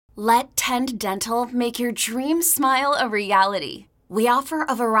Let Tend Dental make your dream smile a reality. We offer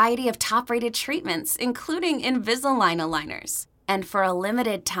a variety of top-rated treatments, including Invisalign aligners. And for a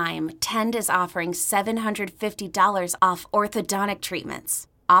limited time, Tend is offering $750 off orthodontic treatments.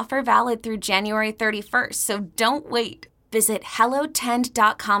 Offer valid through January 31st, so don't wait. Visit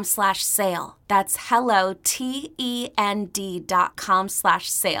hellotend.com/sale. That's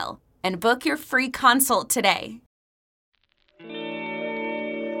hellotend.com/sale. And book your free consult today.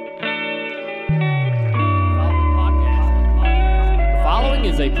 The following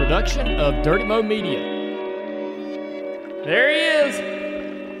is a production of Dirty Mo Media. There he is.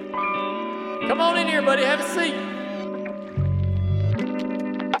 Come on in here, buddy. Have a seat.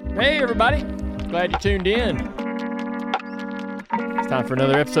 Hey, everybody. Glad you tuned in. It's time for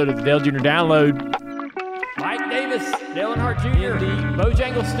another episode of the Dale Jr. Download. Mike Davis, Dale Earnhardt Jr., the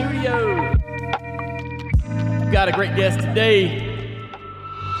Bojangles Studio. We've got a great guest today.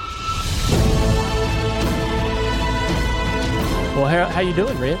 Well, how you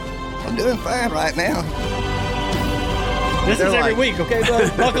doing, Red? I'm doing fine right now. This is every week, okay, brother?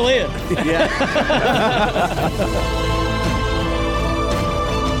 Buckle in. Yeah.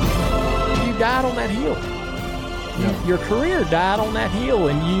 You died on that hill. Your career died on that hill,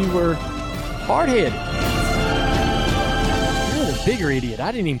 and you were hard-headed. You're the bigger idiot.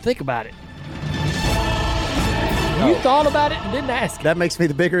 I didn't even think about it. You thought about it and didn't ask. That makes me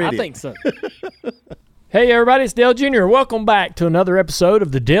the bigger idiot. I think so. Hey, everybody, it's Dale Jr. Welcome back to another episode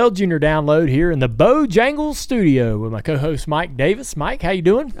of the Dale Jr. Download here in the Bojangles Studio with my co-host Mike Davis. Mike, how you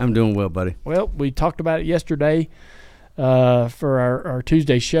doing? I'm doing well, buddy. Well, we talked about it yesterday for our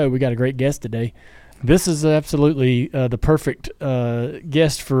Tuesday show. We got a great guest today. This is absolutely the perfect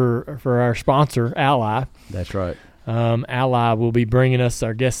guest for our sponsor, Ally. That's right. Ally will be bringing us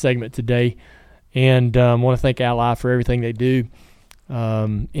our guest segment today, and I want to thank Ally for everything they do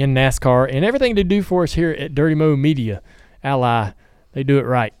in NASCAR and everything they do for us here at Dirty Mo Media. Ally, they do it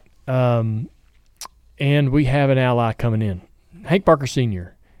right. And we have an Ally coming in. Hank Parker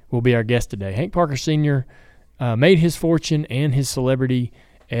Sr. will be our guest today. Hank Parker Sr. Made his fortune and his celebrity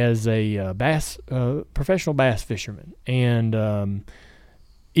as a professional bass fisherman, and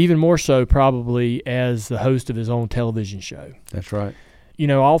even more so probably as the host of his own television show. That's right. You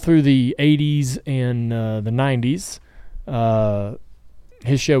know, all through the 80s and the 90s,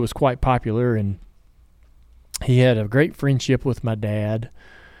 his show was quite popular, and he had a great friendship with my dad.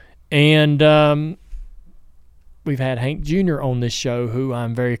 And we've had Hank Jr. on this show, who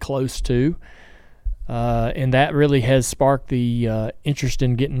I'm very close to. And that really has sparked the interest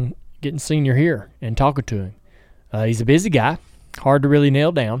in getting Senior here and talking to him. He's a busy guy, hard to really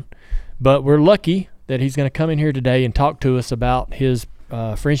nail down, but we're lucky that he's going to come in here today and talk to us about his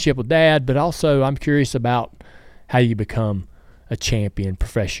friendship with Dad, but also I'm curious about how you become a champion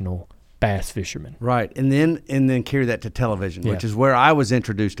professional bass fisherman. Right, and then carry that to television, which is where I was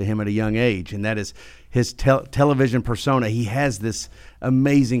introduced to him at a young age, and that is his television persona. He has this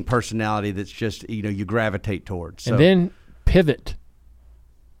amazing personality that's just, you gravitate towards. So. And then pivot,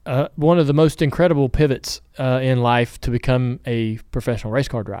 one of the most incredible pivots in life to become a professional race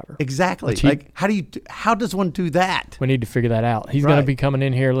car driver. Exactly. How does one do that? We need to figure that out. He's going to be coming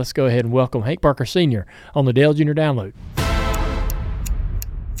in here. Let's go ahead and welcome Hank Parker Sr. on the Dale Jr. Download.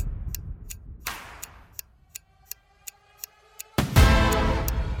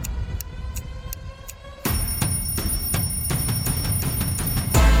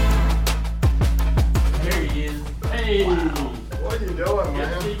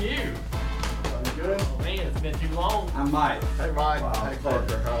 Mike. Hey, Mike. Wow. Hey,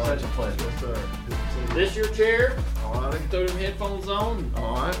 Parker. How are you? Such a pleasure. Yes, sir. Good to see you. This your chair? All right. Throw them headphones on.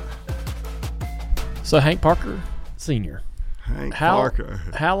 All right. So, Hank Parker Sr. Parker.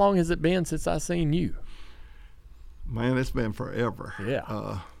 How long has it been since I seen you? Man, it's been forever.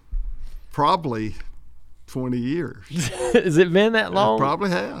 Yeah. Probably 20 years. Has it been that long? It probably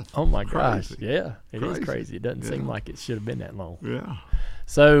has. Oh, my gosh. Crazy. Yeah, it is crazy. It doesn't seem like it should have been that long. Yeah.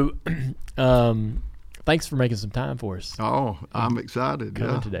 So, thanks for making some time for us. Oh, I'm excited.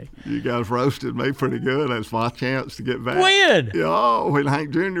 Coming today. You guys roasted me pretty good. That's my chance to get back. When? Yeah, when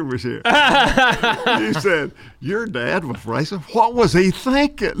Hank Jr. was here. You said, your dad was racing? What was he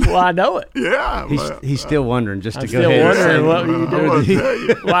thinking? Well, I know it. Yeah. He's still wondering just I'm to go ahead and still wondering what were you doing. Tell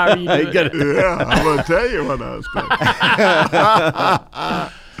you. Why were you doing it? Yeah, I'm going to tell you what I was thinking.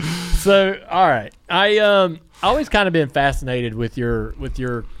 So, all right. I always kind of been fascinated with your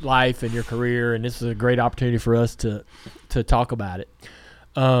life and your career, and this is a great opportunity for us to talk about it.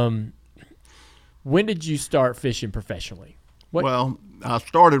 When did you start fishing professionally? Well, I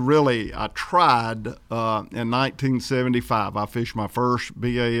tried in 1975. I fished my first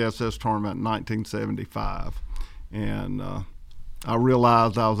BASS tournament in 1975. And I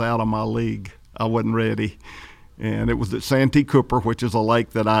realized I was out of my league. I wasn't ready. And it was at Santee Cooper, which is a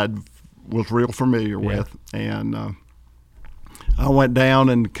lake that I was real familiar with. And I went down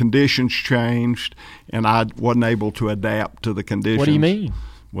and conditions changed, and I wasn't able to adapt to the conditions. What do you mean?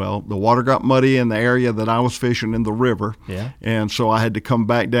 Well, the water got muddy in the area that I was fishing in the river, and so I had to come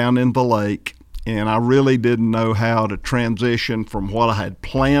back down in the lake, and I really didn't know how to transition from what I had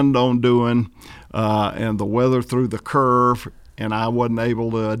planned on doing and the weather through the curve, and I wasn't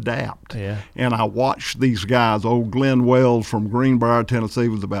able to adapt. And I watched these guys. Old Glenn Wells from Greenbrier, Tennessee,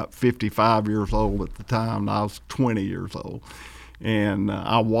 was about 55 years old at the time, and I was 20 years old. And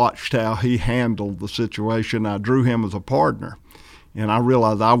I watched how he handled the situation. I drew him as a partner. And I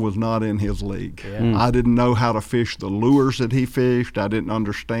realized I was not in his league. I didn't know how to fish the lures that he fished. I didn't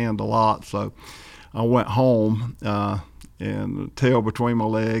understand a lot. So I went home and tail between my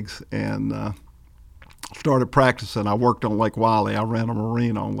legs and started practicing. I worked on Lake Wiley. I ran a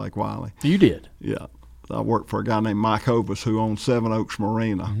marina on Lake Wiley. You did? Yeah. I worked for a guy named Mike Hovis who owned Seven Oaks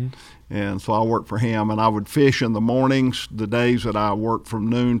Marina. And so I worked for him, and I would fish in the mornings, the days that I worked from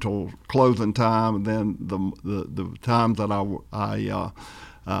noon till closing time, and then the times that I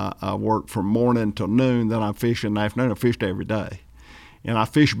worked from morning till noon, then I fished in the afternoon. I fished every day. And I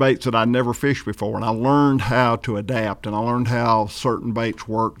fished baits that I never fished before, and I learned how to adapt, and I learned how certain baits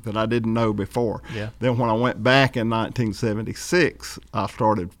work that I didn't know before. Then when I went back in 1976, I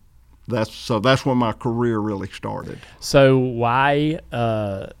started. That's when my career really started. So why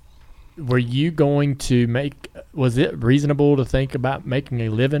were you going to was it reasonable to think about making a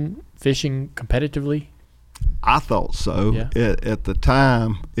living fishing competitively? I thought so. At the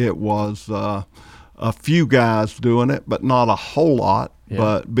time, it was a few guys doing it, but not a whole lot.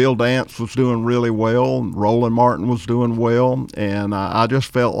 But Bill Dance was doing really well, and Roland Martin was doing well, and I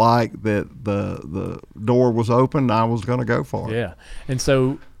just felt like that the door was open and I was going to go for it. And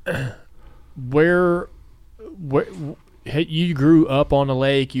so where you grew up on the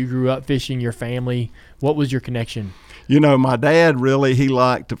lake, you grew up fishing, your family, what was your connection? You know, my dad he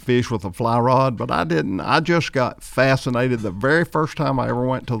liked to fish with a fly rod, but I didn't. I just got fascinated the very first time I ever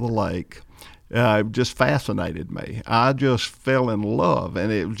went to the lake. It just fascinated me. I just fell in love,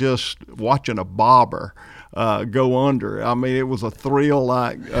 and it was just watching a bobber go under. I mean, it was a thrill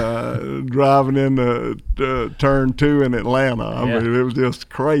like driving into turn 2 in Atlanta. I mean, it was just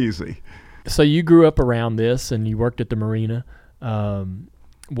crazy. So you grew up around this, and you worked at the marina.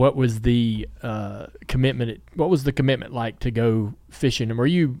 What was the commitment? What was the commitment like to go fishing? Were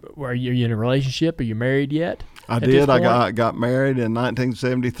you in a relationship? Are you married yet? I did. I got married in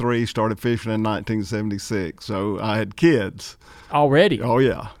 1973. Started fishing in 1976. So I had kids already. Oh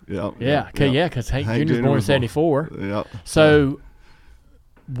yeah. Okay, because Hank Jr. was born in 74. Yep. So,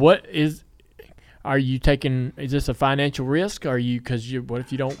 what is? Are you taking? Is this a financial risk? What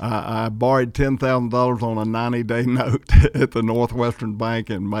if you don't? I borrowed $10,000 on a 90-day note at the Northwestern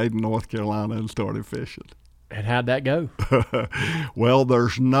Bank in Maiden, North Carolina, and started fishing. And how'd that go? Well,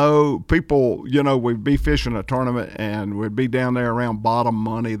 there's no people, we'd be fishing a tournament and we'd be down there around bottom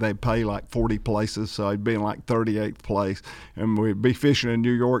money. They'd pay like 40 places, so I'd be in like 38th place. And we'd be fishing in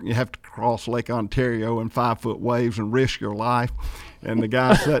New York, and you have to cross Lake Ontario in 5-foot waves and risk your life. And the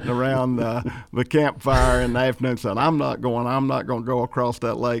guy sitting around the campfire in the afternoon said, I'm not going to go across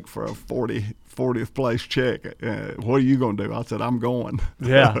that lake for a 40th place check. What are you going to do? I said, I'm going.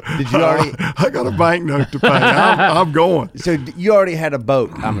 Yeah. Did you already? I got a banknote to pay. I'm going. So you already had a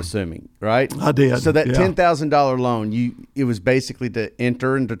boat, I'm assuming, right? I did. So that $10,000 loan, it was basically to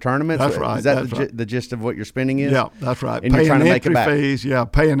enter into tournaments? That's right. Is that the gist of what your spinning is? Yeah, that's right. And you're trying to make it back. Fees,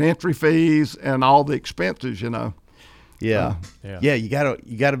 paying entry fees and all the expenses, Yeah, you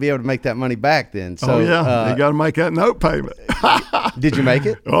gotta be able to make that money back then. So, you got to make that note payment. Did you make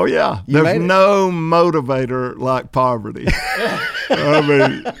it? Oh yeah, there's no motivator like poverty. I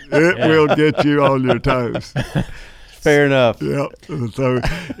mean, it will get you on your toes. Fair enough. Yeah, so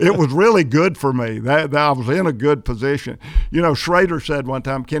it was really good for me. That I was in a good position. Kenny Schrader said one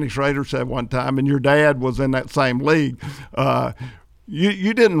time, and your dad was in that same league.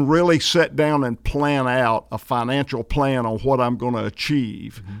 You didn't really sit down and plan out a financial plan on what I'm going to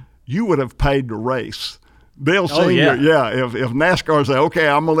achieve. Mm-hmm. You would have paid the race. Dale Senior, if NASCAR say, okay,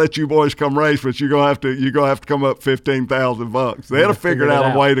 I'm gonna let you boys come race, but you're gonna have to come up $15,000. They'd have figured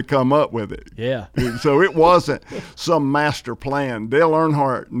out a way to come up with it. Yeah. So it wasn't some master plan. Dale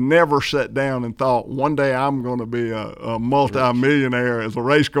Earnhardt never sat down and thought, one day I'm going to be a multi-millionaire as a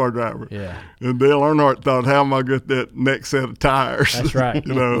race car driver. Yeah. And Dale Earnhardt thought, how am I going to get that next set of tires? That's right.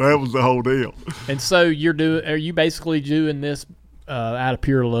 That was the whole deal. And so are you basically doing this out of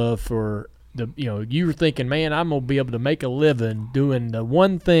pure love for you were thinking, man, I'm going to be able to make a living doing the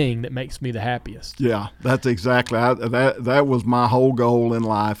one thing that makes me the happiest. Yeah, that's exactly. That was my whole goal in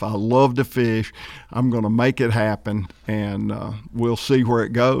life. I love to fish. I'm going to make it happen, and we'll see where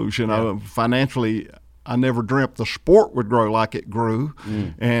it goes. Financially, I never dreamt the sport would grow like it grew,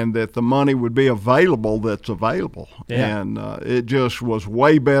 and that the money would be available that's available. Yeah. And it just was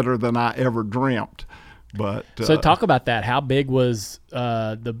way better than I ever dreamt. But so talk about that. How big was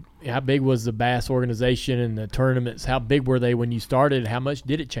the Bass organization and the tournaments? How big were they when you started? How much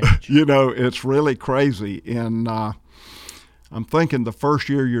did it change? It's really crazy. And I'm thinking the first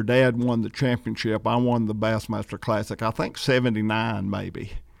year your dad won the championship, I won the Bassmaster Classic. I think 79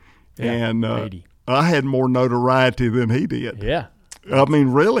 maybe. Yeah, and 80. I had more notoriety than he did. Yeah. I mean,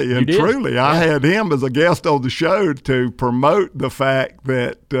 really and truly, yeah. I had him as a guest on the show to promote the fact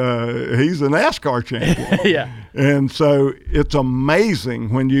that he's a NASCAR champion. Yeah. And so it's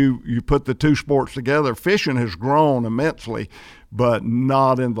amazing when you put the two sports together. Fishing has grown immensely, but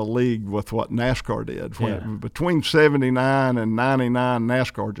not in the league with what NASCAR did. Between 79 and 99,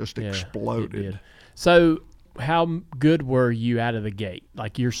 NASCAR just exploded. So how good were you out of the gate?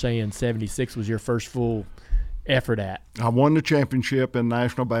 Like you're saying 76 was your first full effort at? I won the championship in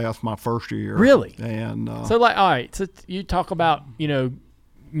National Bass my first year. Really? And so all right, so you talk about,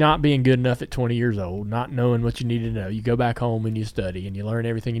 not being good enough at 20 years old, not knowing what you need to know. You go back home and you study and you learn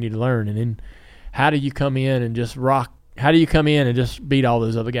everything you need to learn. And then how do you come in and just rock? How do you come in and just beat all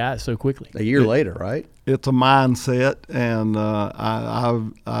those other guys so quickly? A year later, right? It's a mindset, and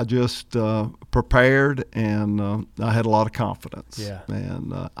I just prepared, and I had a lot of confidence. Yeah.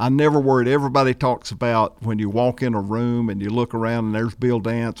 And I never worried. Everybody talks about when you walk in a room and you look around and there's Bill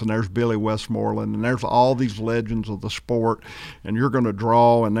Dance and there's Billy Westmoreland and there's all these legends of the sport, and you're going to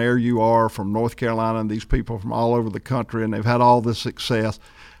draw, and there you are from North Carolina and these people from all over the country, and they've had all this success.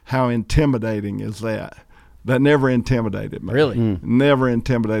 How intimidating is that? That never intimidated me. Really? Never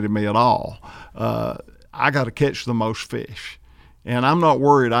intimidated me at all. I got to catch the most fish. And I'm not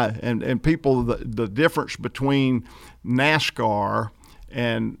worried. And people, the difference between NASCAR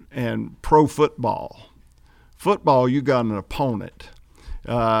and pro football. Football, you got an opponent.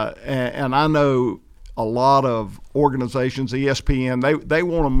 And I know a lot of organizations, ESPN, they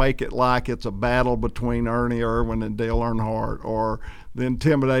want to make it like it's a battle between Ernie Irwin and Dale Earnhardt, or the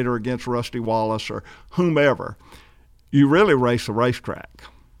Intimidator against Rusty Wallace, or whomever. You really race the racetrack.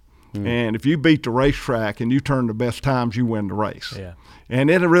 And if you beat the racetrack and you turn the best times, you win the race. Yeah.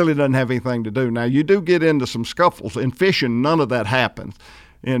 And it really doesn't have anything to do. Now, you do get into some scuffles. In fishing, none of that happens.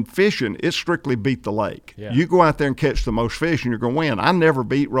 In fishing, it's strictly beat the lake. Yeah. You go out there and catch the most fish, and you're going to win. I never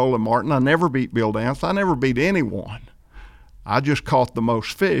beat Roland Martin. I never beat Bill Dance. I never beat anyone. I just caught the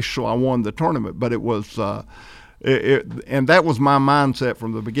most fish, so I won the tournament. But it was and that was my mindset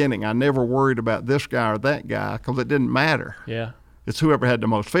from the beginning. I never worried about this guy or that guy because it didn't matter. Yeah. It's whoever had the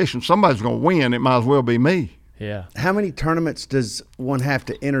most fish, and somebody's going to win. It might as well be me. Yeah. How many tournaments does one have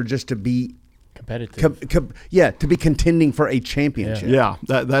to enter just to be competitive? To be contending for a championship. Yeah,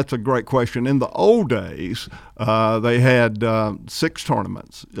 that's a great question. In the old days, they had 6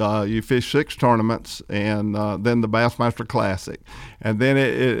 tournaments. You fish 6 tournaments, and then the Bassmaster Classic, and then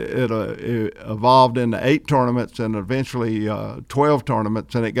it evolved into 8 tournaments, and eventually 12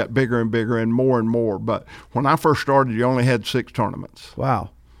 tournaments, and it got bigger and bigger and more. But when I first started, you only had 6 tournaments.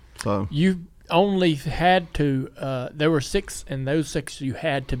 Wow. So you only had to. There were 6, and those 6 you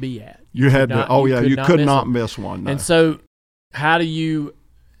had to be at. You had to. Oh yeah, you could not miss one. No. And so, how do you?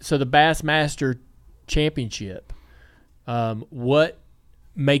 So the Bassmaster Championship. What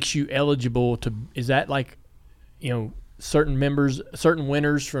makes you eligible to? Is that like, certain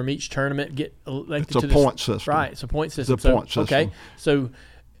winners from each tournament get elected? It's a point system. Right, it's a point system. It's a point system. Okay, so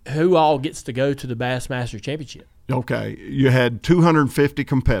who all gets to go to the Bassmaster Championship? Okay, you had 250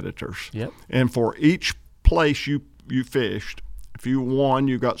 competitors. Yep. And for each place you fished, if you won,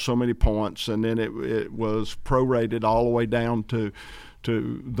 you got so many points, and then it was prorated all the way down to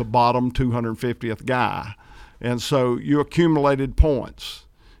the bottom 250th guy. And so you accumulated points.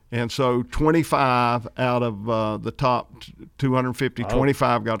 And so 25 out of the top 250,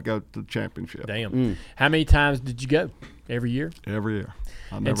 25 got to go to the championship. Damn. How many times did you go? Every year? Every year.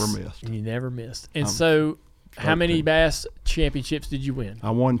 I never missed. You never missed. And so How many bass championships did you win?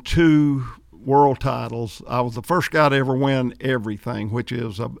 I won 2 world titles. I was the first guy to ever win everything, which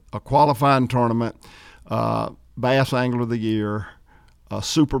is a qualifying tournament, Bass Angler of the Year, a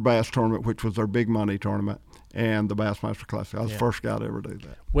Super Bass tournament, which was their big money tournament, and the Bassmaster Classic. I was the first guy to ever do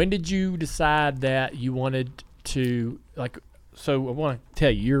that. When did you decide that you wanted to, so I want to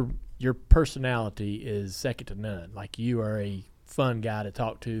tell you, your personality is second to none. Like, you are a fun guy to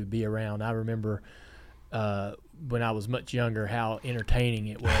talk to, be around. I remember when I was much younger how entertaining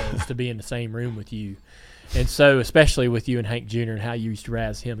it was to be in the same room with you. And so, especially with you and Hank Jr. and how you used to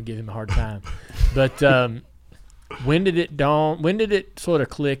razz him and give him a hard time. But when did it dawn? When did it sort of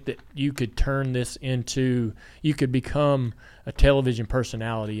click that you could turn this into, you could become a television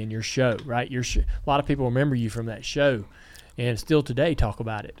personality in your show, right? A lot of people remember you from that show, and still today talk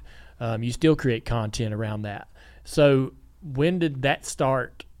about it. You still create content around that. So when did that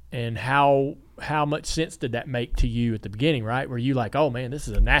start, and how much sense did that make to you at the beginning, right? Were you like, oh man, this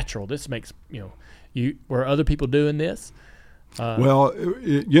is a natural, this makes, were other people doing this? Well,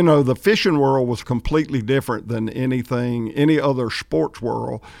 the fishing world was completely different than any other sports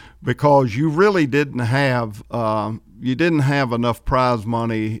world, because you really didn't have enough prize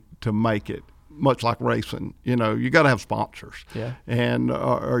money to make it. Much like racing, you got to have sponsors, and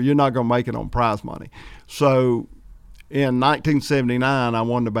or you're not going to make it on prize money. So, in 1979, I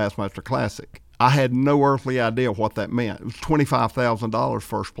won the Bassmaster Classic. I had no earthly idea what that meant. It was $25,000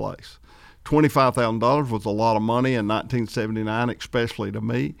 first place. $25,000 was a lot of money in 1979, especially to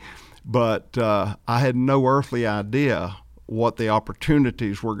me. But I had no earthly idea what the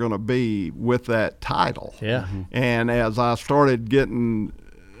opportunities were going to be with that title. Yeah. Mm-hmm. And as I started getting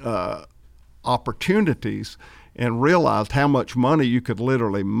opportunities and realized how much money you could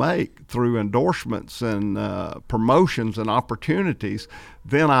literally make through endorsements and promotions and opportunities,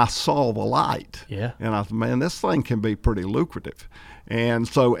 then I saw the light. Yeah. And I said, man, this thing can be pretty lucrative. And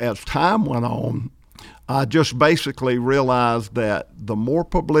so as time went on, I just basically realized that the more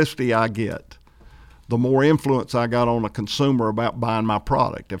publicity I get, the more influence I got on a consumer about buying my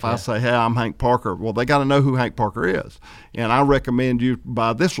product. If I say, hey, I'm Hank Parker, well, they got to know who Hank Parker is. And I recommend you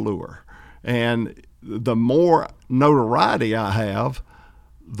buy this lure. And the more notoriety I have,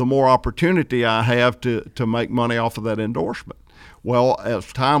 the more opportunity I have to make money off of that endorsement. Well,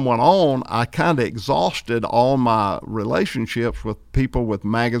 as time went on, I kind of exhausted all my relationships with people with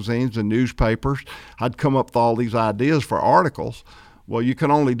magazines and newspapers. I'd come up with all these ideas for articles. Well, you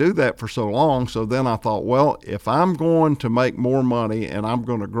can only do that for so long. So then I thought, well, if I'm going to make more money and I'm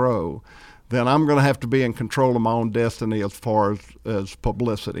going to grow, then I'm going to have to be in control of my own destiny as far as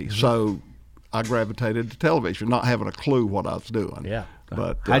publicity. Mm-hmm. So I gravitated to television, not having a clue what I was doing. Yeah.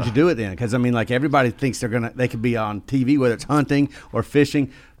 But how'd you do it then? Because everybody thinks they could be on TV, whether it's hunting or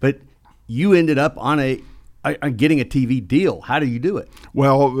fishing, but you ended up on getting a TV deal. How do you do it?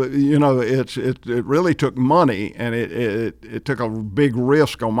 Well, it really took money, and it took a big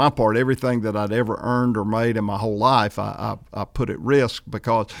risk on my part. Everything that I'd ever earned or made in my whole life, I put at risk,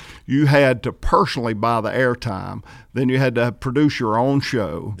 because you had to personally buy the airtime. Then you had to produce your own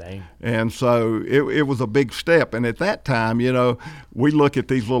show. Dang. And so it was a big step. And at that time, we look at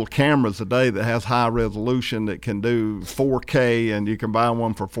these little cameras today that has high resolution that can do 4K, and you can buy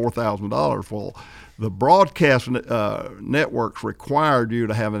one for $4,000. Well, the broadcast networks required you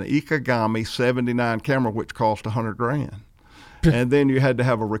to have an Ikegami 79 camera, which cost $100,000, and then you had to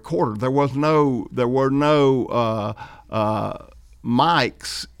have a recorder. There were no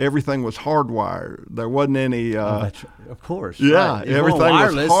mics. Everything was hardwired. There wasn't any. Of course. Yeah, right. Everything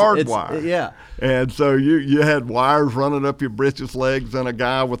was hardwired. Yeah. And so you had wires running up your britches legs and a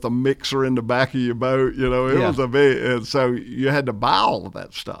guy with a mixer in the back of your boat. It was a big. And so you had to buy all of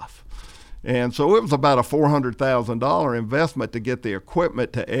that stuff. And so it was about a $400,000 investment to get the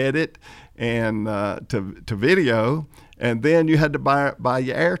equipment to edit and to video, and then you had to buy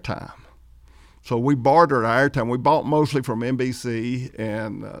your airtime. So we bartered our airtime. We bought mostly from NBC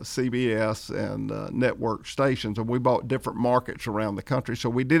and CBS and network stations, and we bought different markets around the country. So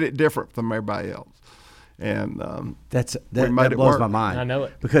we did it different from everybody else. And that blows my mind. I know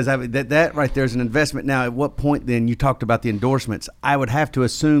it. Because that right there is an investment. Now, at what point then, you talked about the endorsements. I would have to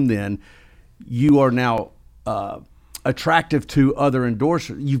assume then you are now attractive to other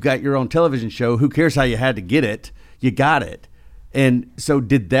endorsers. You've got your own television show. Who cares how you had to get it? You got it. And so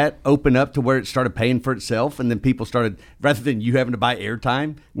did that open up to where it started paying for itself, and then people started, rather than you having to buy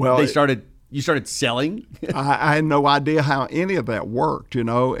airtime, you started selling? I had no idea how any of that worked,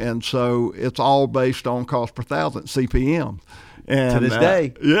 and so it's all based on cost per thousand, CPM. And, to this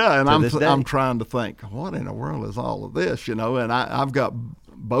day. Yeah, and I'm trying to think, what in the world is all of this, and I've got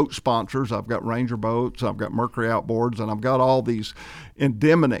boat sponsors. I've got Ranger Boats, I've got Mercury Outboards, and I've got all these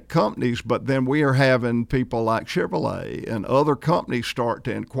endemic companies. But then we are having people like Chevrolet and other companies start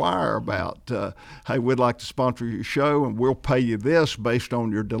to inquire about, hey, we'd like to sponsor your show, and we'll pay you this based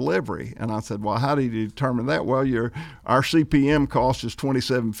on your delivery. And I said, well, how do you determine that? Well, our CPM cost is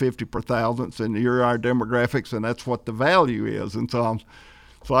 $27.50 per thousandth, and you're our demographics, and that's what the value is. And so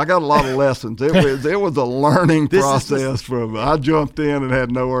I got a lot of lessons. It was a learning process. I jumped in and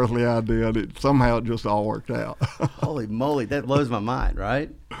had no earthly idea. And somehow it just all worked out. Holy moly, that blows my mind,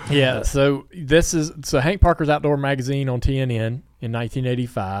 right? Yeah. So Hank Parker's Outdoor Magazine on TNN in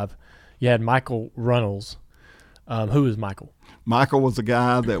 1985. You had Michael Runnels. Who is Michael? Michael was a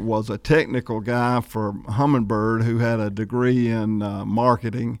guy that was a technical guy for Humminbird who had a degree in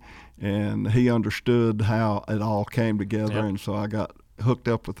marketing, and he understood how it all came together. Yep. And so I got hooked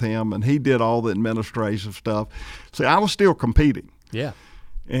up with him, and he did all the administrative stuff. See, I was still competing. Yeah.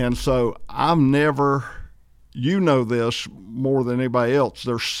 And so I'm never, you know this more than anybody else,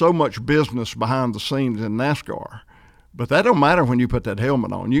 there's so much business behind the scenes in NASCAR. But that don't matter when you put that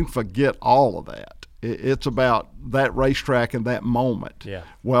helmet on. You can forget all of that. It's about that racetrack and that moment. Yeah.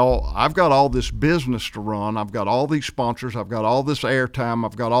 Well, I've got all this business to run. I've got all these sponsors. I've got all this airtime.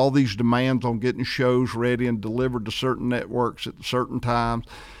 I've got all these demands on getting shows ready and delivered to certain networks at certain times.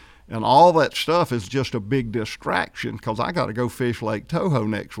 And all that stuff is just a big distraction because I got to go fish Lake Toho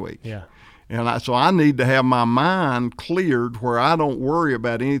next week. Yeah. And so I need to have my mind cleared where I don't worry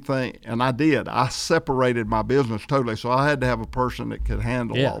about anything. And I did. I separated my business totally. So I had to have a person that could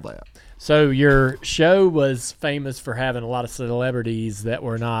handle all that. So your show was famous for having a lot of celebrities that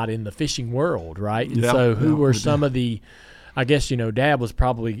were not in the fishing world, right? And so who were some of the, I guess, Dad was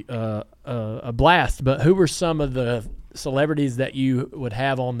probably a blast, but who were some of the celebrities that you would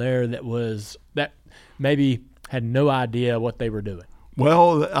have on there that maybe had no idea what they were doing?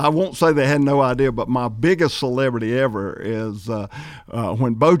 Well, I won't say they had no idea, but my biggest celebrity ever is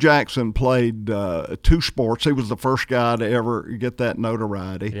when Bo Jackson played two sports. He was the first guy to ever get that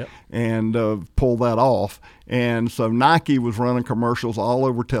notoriety and pull that off. And so Nike was running commercials all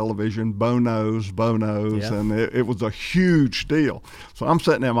over television, Bo knows, and it was a huge deal. So I'm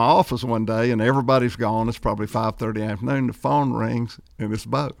sitting in my office one day, and everybody's gone. It's probably 5:30 in the afternoon. The phone rings, and it's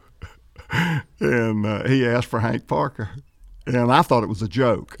Bo. And he asked for Hank Parker. And I thought it was a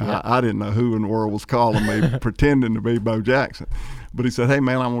joke. Yeah. I didn't know who in the world was calling me pretending to be Bo Jackson. But he said, hey,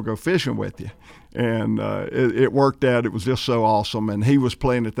 man, I'm going to go fishing with you. And it worked out. It was just so awesome. And he was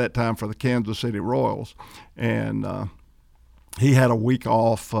playing at that time for the Kansas City Royals. And he had a week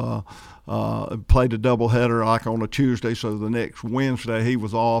off, played a doubleheader like on a Tuesday, so the next Wednesday he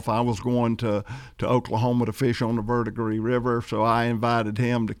was off. I was going to Oklahoma to fish on the Verdigris River, so I invited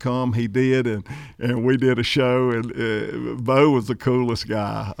him to come. He did, and we did a show, and Bo was the coolest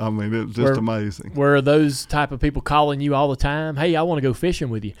guy. I mean, it was just amazing. Were those type of people calling you all the time? Hey, I want to go fishing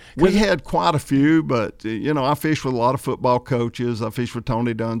with you. We had quite a few, but, I fished with a lot of football coaches. I fished with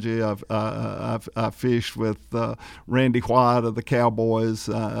Tony Dungy. I fished with Randy White of the Cowboys.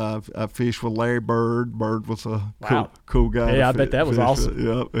 I fished with Larry Bird. Bird was a cool guy. Yeah, I bet that was awesome.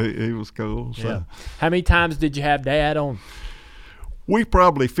 Yep, he was cool. So. Yeah. How many times did you have Dad on? We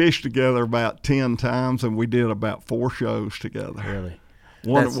probably fished together about 10 times, and we did about 4 shows together. Really?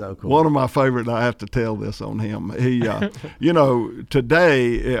 So cool. One of my favorite, I have to tell this on him. He,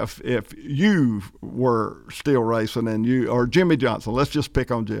 today, if you were still racing or Jimmy Johnson, let's just pick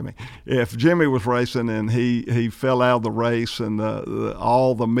on Jimmy. If Jimmy was racing and he fell out of the race and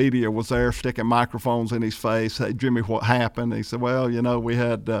all the media was there sticking microphones in his face, hey, Jimmy, what happened? He said, well,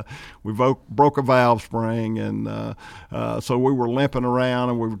 we broke a valve spring, and so we were limping around,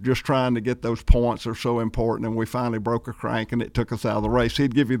 and we were just trying to get those points that are so important, and we finally broke a crank, and it took us out of the race.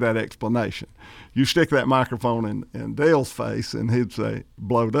 He'd give you that explanation. You stick that microphone in Dale's face, and he'd say,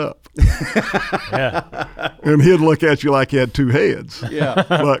 blowed up. Yeah. And he'd look at you like he had 2 heads. Yeah.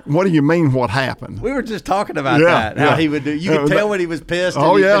 Like, what do you mean, what happened? We were just talking about that, how he would do. You could tell when he was pissed,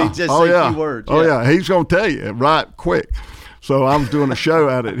 but he'd just say a few words. Oh, yeah. He's going to tell you right quick. So I was doing a show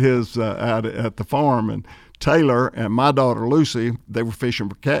out at at the farm, and Taylor and my daughter Lucy, they were fishing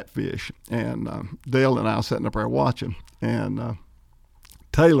for catfish, and Dale and I were sitting up there watching, and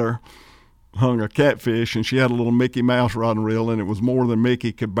Taylor hung a catfish, and she had a little Mickey Mouse rod and reel, and it was more than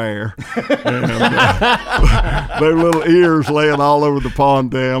Mickey could bear. And their little ears laying all over the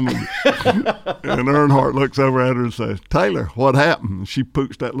pond dam. And Earnhardt looks over at her and says, Taylor, what happened? And she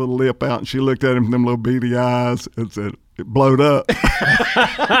pokes that little lip out, and she looked at him with them little beady eyes and said, it blowed up.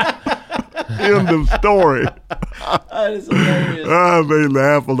 End of story. That is hilarious. I mean, the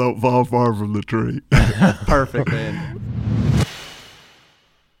apple don't fall far from the tree. Perfect, man.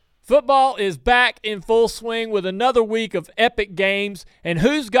 Football is back in full swing with another week of epic games, and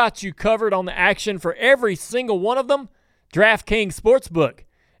who's got you covered on the action for every single one of them? DraftKings Sportsbook,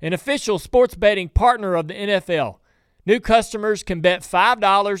 an official sports betting partner of the NFL. New customers can bet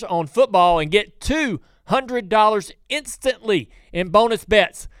 $5 on football and get $200 instantly in bonus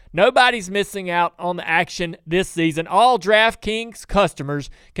bets. Nobody's missing out on the action this season. All DraftKings customers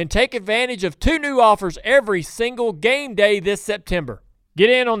can take advantage of 2 new offers every single game day this September. Get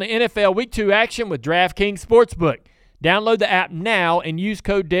in on the NFL Week 2 action with DraftKings Sportsbook. Download the app now and use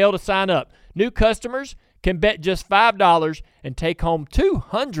code DALE to sign up. New customers can bet just $5 and take home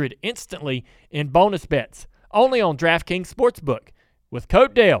 $200 instantly in bonus bets. Only on DraftKings Sportsbook. With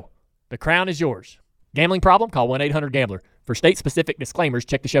code DALE, the crown is yours. Gambling problem? Call 1-800-GAMBLER. For state-specific disclaimers,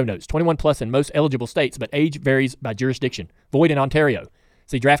 check the show notes. 21 plus in most eligible states, but age varies by jurisdiction. Void in Ontario.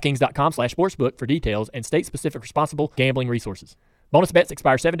 See DraftKings.com/sportsbook for details and state-specific responsible gambling resources. Bonus bets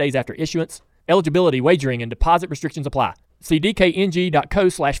expire 7 days after issuance. Eligibility, wagering, and deposit restrictions apply. See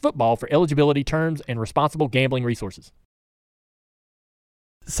dkng.co/football for eligibility terms and responsible gambling resources.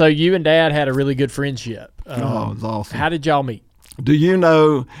 So you and Dad had a really good friendship. It was awesome. How did y'all meet? Do you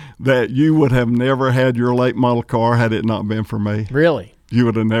know that you would have never had your late model car had it not been for me? Really? You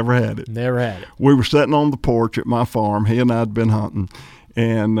would have never had it. Never had it. We were sitting on the porch at my farm. He and I had been hunting.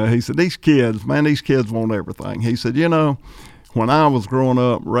 And he said, these kids want everything. He said, when I was growing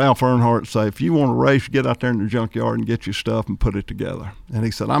up, Ralph Earnhardt said, if you want to race, get out there in the junkyard and get your stuff and put it together. And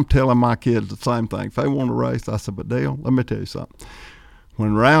he said, I'm telling my kids the same thing. If they want to race, I said, but Dale, let me tell you something.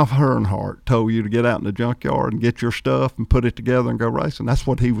 When Ralph Earnhardt told you to get out in the junkyard and get your stuff and put it together and go racing, that's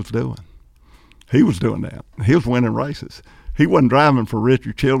what he was doing. He was doing that. He was winning races. He wasn't driving for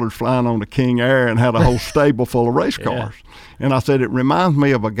Richard Childers flying on the King Air and had a whole stable full of race cars. Yeah. And I said, it reminds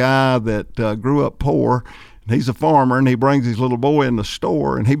me of a guy that grew up poor. And he's a farmer, and he brings his little boy in the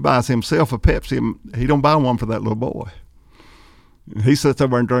store, and he buys himself a Pepsi, and he don't buy one for that little boy. He sits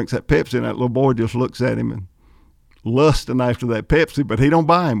over and drinks that Pepsi, and that little boy just looks at him and lusting after that Pepsi, but he don't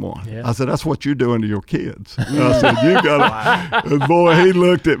buy him one. Yeah. I said, that's what you're doing to your kids. I said, you got to. Boy, he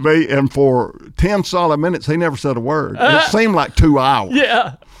looked at me, and for 10 solid minutes, he never said a word. It seemed like 2 hours.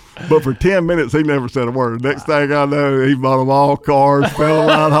 Yeah. But for 10 minutes, he never said a word. Next thing I know, he bought them all cars, fell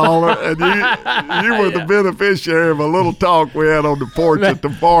around holler, and you were the beneficiary of a little talk we had on the porch at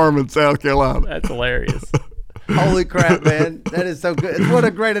the farm in South Carolina. That's hilarious. Holy crap, man. That is so good. What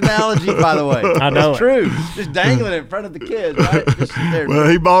a great analogy, by the way. I know. It's true. Just dangling it in front of the kids, right? Just there. Well,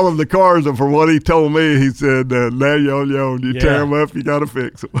 he bought them the cars, and from what he told me, he said, now you're on your own. You tear them up, you got to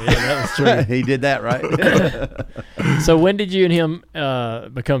fix them. Yeah, that was true. He did that, right? So when did you and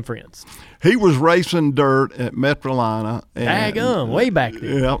him become friends? He was racing dirt at Metrolina. Daggum, way back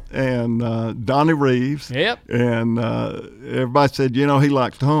there. Yep, and Donnie Reeves. Yep. And everybody said, he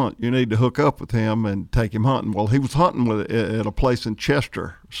likes to hunt. You need to hook up with him and take him hunting. Well, he was hunting at a place in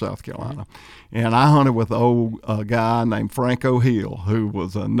Chester, South Carolina. And I hunted with an old guy named Franco Hill, who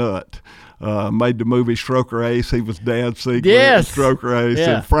was a nut. Made the movie Stroker Ace. He was Dad Siegler in Stroker Ace.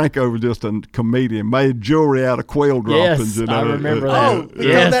 Yeah. And Franco was just a comedian. Made jewelry out of quail droppings. Yes, I remember that. Oh,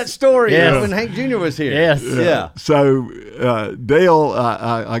 tell that story when Hank Jr. was here. Yes. Yeah. So Dale,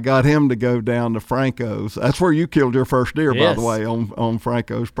 I got him to go down to Franco's. That's where you killed your first deer, by the way, on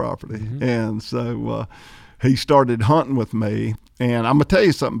Franco's property. Mm-hmm. And so he started hunting with me. And I'm going to tell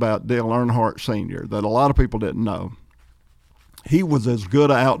you something about Dale Earnhardt Sr. that a lot of people didn't know. He was as good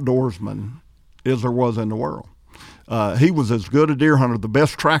an outdoorsman as there was in the world. He was as good a deer hunter, the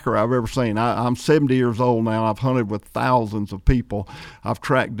best tracker I've ever seen. I'm 70 years old now. I've hunted with thousands of people. I've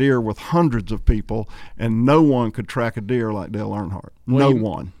tracked deer with hundreds of people, and no one could track a deer like Dale Earnhardt. No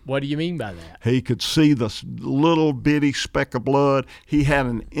one. What do you mean by that? He could see the little bitty speck of blood. He had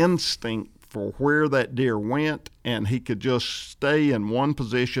an instinct for where that deer went, and he could just stay in one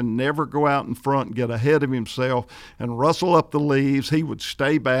position, never go out in front and get ahead of himself and rustle up the leaves. He would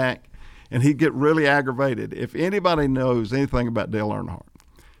stay back, and he'd get really aggravated. If anybody knows anything about Dale Earnhardt,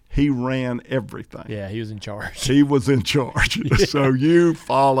 he ran everything. Yeah, he was in charge. He was in charge. Yeah. So you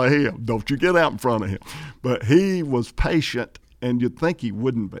follow him. Don't you get out in front of him. But he was patient, and you'd think he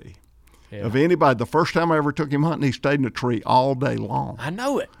wouldn't be. Yeah. If anybody, the first time I ever took him hunting, he stayed in a tree all day long. I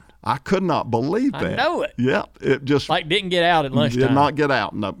know it. I could not believe that. I know it. Yeah, it just didn't get out at lunchtime. Did not get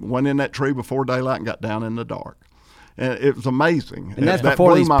out. No, went in that tree before daylight and got down in the dark. And it was amazing. And that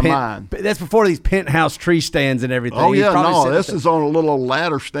before blew my mind. That's before these penthouse tree stands and everything. Oh, yeah, no, this is on a little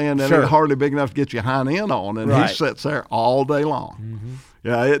ladder stand and it's hardly big enough to get your hind end on. And he sits there all day long. Mm-hmm.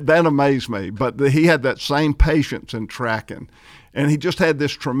 Yeah, that amazed me. But he had that same patience in tracking. And he just had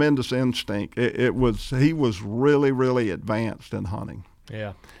this tremendous instinct. He was really, really advanced in hunting.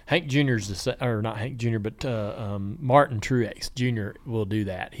 Yeah. Hank Jr.'s or not Hank Jr., but Martin Truex Jr. will do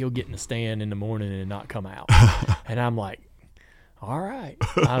that. He'll get in the stand in the morning and not come out. And I'm like, all right.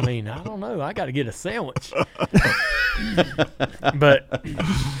 I mean, I don't know. I got to get a sandwich. But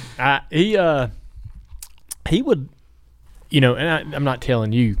he would, and I'm not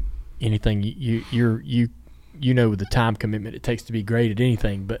telling you anything. You know the time commitment it takes to be great at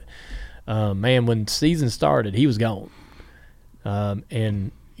anything. But man, when season started, he was gone.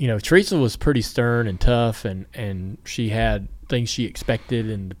 And Teresa was pretty stern and tough, and she had things she expected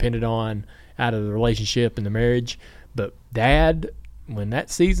and depended on out of the relationship and the marriage. But Dad, when that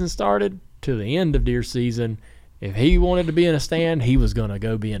season started to the end of deer season, if he wanted to be in a stand, he was going to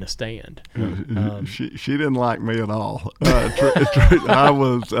go be in a stand. She didn't like me at all. I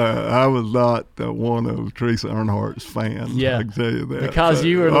was not one of Teresa Earnhardt's fans. Yeah, I can tell you that. Because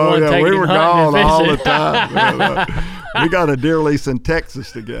you were the one taking we were gone all the time. We got a deer lease in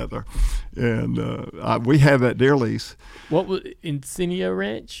Texas together, and we had that deer lease. What was Insignia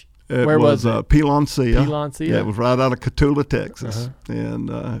Ranch? Where was it? Piloncilla. Piloncilla? Yeah, it was right out of Cotulla, Texas.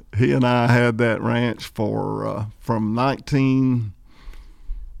 And he and I had that ranch for from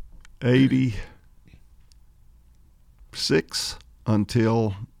 1986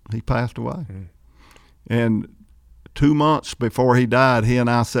 until he passed away. And 2 months before he died, he and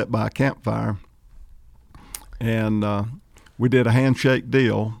I sat by a campfire, and we did a handshake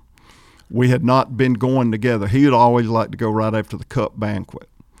deal. We had not been going together. He would always like to go right after the Cup banquet.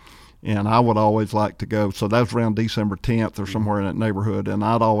 And I would always like to go. So that was around December 10th or somewhere in that neighborhood. And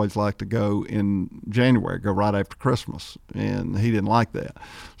I'd always like to go in January, go right after Christmas. And he didn't like that.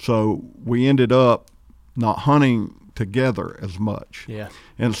 So we ended up not hunting together as much. Yeah.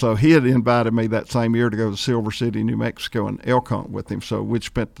 And so he had invited me that same year to go to Silver City, New Mexico, and elk hunt with him. So we'd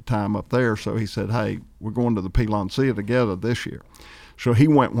spent the time up there. So he said, hey, we're going to the Piloncilla together this year. So he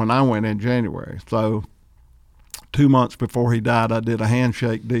went when I went in January. So 2 months before he died, I did a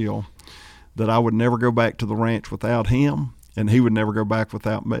handshake deal that I would never go back to the ranch without him, and he would never go back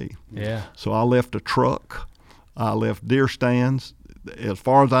without me. Yeah. So I left a truck. I left deer stands. As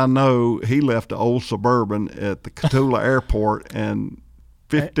far as I know, he left the old Suburban at the Cotulla Airport, and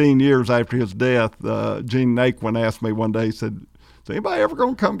 15 years after his death, Gene Naquin asked me one day, he said, is anybody ever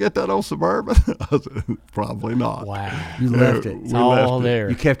going to come get that old Suburban? I said, probably not. Wow. You left it. It's all there.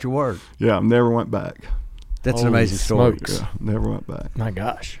 You kept your word. Yeah, never went back. That's an amazing story. Yeah, never went back. My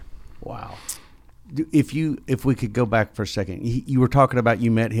gosh. Wow. If we could go back for a second, you were talking about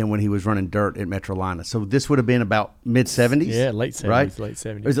you met him when he was running dirt at Metrolina. So this would have been about mid-'70s? Yeah, late 70s, right? Late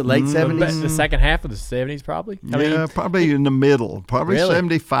 70s. Or is it late 70s? The second half of the 70s, probably? Probably in the middle. Probably really?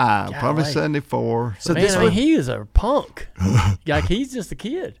 75, Golly. probably 74. So Man, he is a punk. Like, he's just a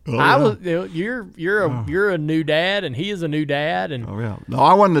kid. You're a new dad, and he is a new dad. And oh, yeah. No,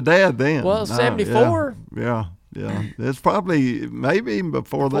 I wasn't a dad then. Well, 74. Yeah. It's probably maybe even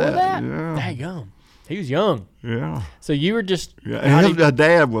before that. Yeah. Daggum. He was young. Yeah. So you were just. Yeah. And his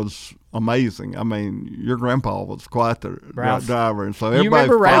dad was amazing. I mean, your grandpa was quite the driver, and so everybody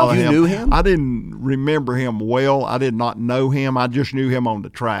followed him. You knew him? I didn't remember him well. I did not know him. I just knew him on the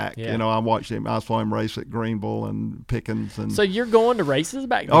track. Yeah. You know, I watched him. I saw him race at Greenville and Pickens. And so you're going to races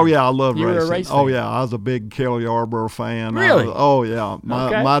back then? Oh yeah, I love you racing. Were a race fan. Oh yeah, I was a big Kelly Yarborough fan. Really? Oh yeah,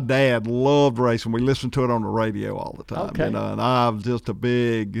 my dad loved racing. We listened to it on the radio all the time. Okay. You know, and I was just a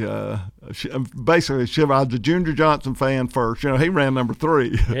big, basically, I was a Junior Johnson fan first. You know, he ran number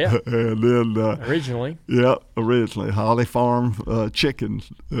 3. Yeah. And then originally. Yeah, originally Holly Farm Chickens.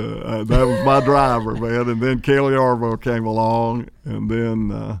 That was my driver, man. And then Kelly Yarborough came along, and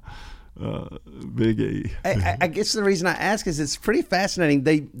then Big E. I guess the reason I ask is it's pretty fascinating.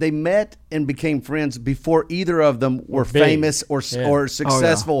 They met and became friends before either of them were famous or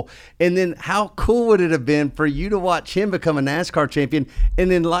successful. Oh, yeah. And then how cool would it have been for you to watch him become a NASCAR champion,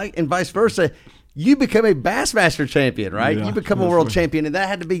 and then and vice versa, you become a Bassmaster champion, right? Yeah, you become a world champion, and that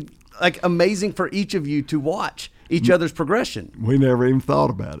had to be like amazing for each of you to watch each other's progression. We never even thought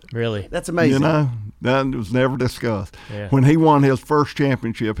about it. Really? That's amazing. You know, that was never discussed. Yeah. When he won his first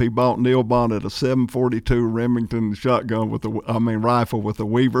championship, he bought Neil Bonnet a 742 Remington shotgun rifle with a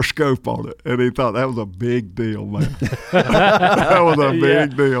Weaver scope on it, and he thought that was a big deal, man. That was a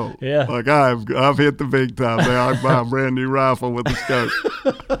big deal. Yeah. Like I've hit the big time now. I can buy a brand new rifle with a scope.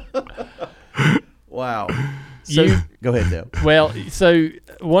 Wow. So go ahead, Dale. Well, so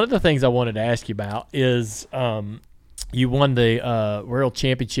one of the things I wanted to ask you about is you won the World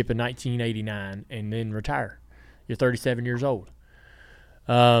Championship in 1989 and then retire. You're 37 years old.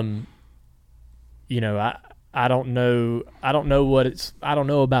 You know, I don't know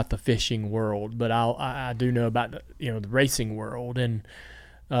about the fishing world, but I do know about the racing world, and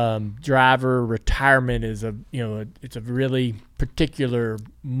driver retirement is it's a really particular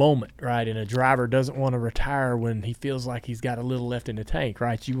moment, right? And a driver doesn't want to retire when he feels like he's got a little left in the tank,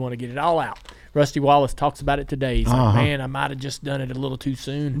 right? You want to get it all out. Rusty Wallace talks about it today. He's like, man, I might have just done it a little too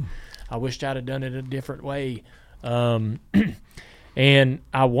soon. I wished I'd have done it a different way. And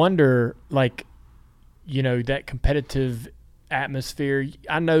I wonder, that competitive atmosphere,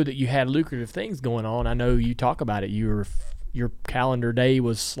 I know that you had lucrative things going on. I know you talk about it. Your calendar day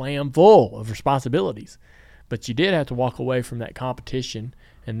was slam full of responsibilities, but you did have to walk away from that competition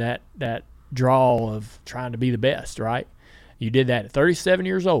and that draw of trying to be the best, right? You did that at 37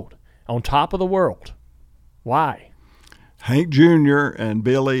 years old, on top of the world. Why? Hank Jr. and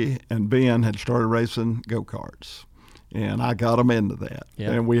Billy and Ben had started racing go-karts, and I got them into that.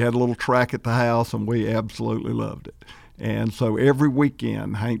 Yeah. And we had a little track at the house, and we absolutely loved it. And so every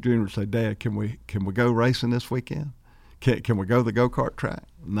weekend, Hank Jr. would say, Dad, can we go racing this weekend? Can we go to the go-kart track?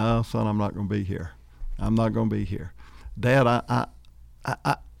 No, son, I'm not going to be here. I'm not going to be here. Dad, I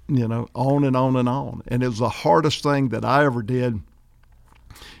on and on and on. And it was the hardest thing that I ever did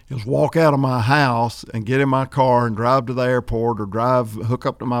is walk out of my house and get in my car and drive to the airport or hook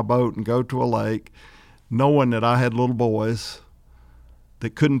up to my boat and go to a lake, knowing that I had little boys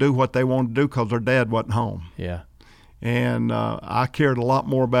that couldn't do what they wanted to do because their dad wasn't home. Yeah. And I cared a lot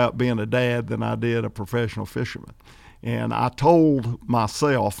more about being a dad than I did a professional fisherman. And I told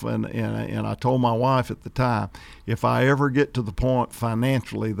myself and I told my wife at the time, if I ever get to the point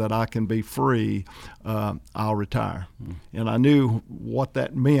financially that I can be free, I'll retire. And I knew what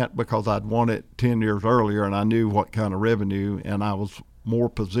that meant because I'd won it 10 years earlier, and I knew what kind of revenue, and I was more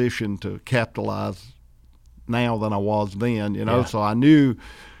positioned to capitalize now than I was then, Yeah. So I knew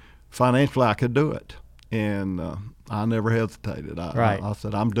financially I could do it. And I never hesitated. I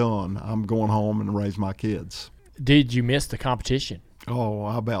said, I'm done. I'm going home and raise my kids. Did you miss the competition? Oh,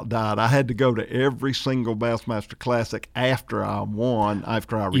 I about died. I had to go to every single Bassmaster Classic after I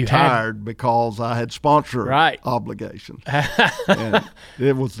retired because I had sponsor obligations. And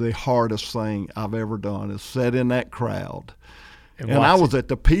it was the hardest thing I've ever done is sit in that crowd. And I was at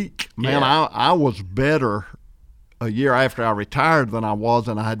the peak. Man, I was better a year after I retired than I was,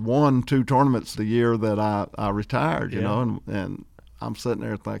 and I had won 2 tournaments the year that I retired, and I'm sitting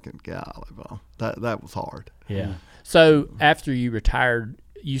there thinking, golly, well, that was hard. Yeah. So after you retired,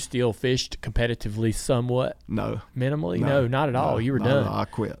 you still fished competitively somewhat? No. Minimally? No, not at all. You were done. No, I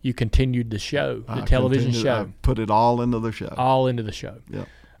quit. You continued the show, the television show. I put it all into the show. All into the show. Yeah.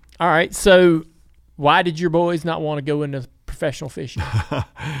 All right. So why did your boys not want to go into professional fishing? I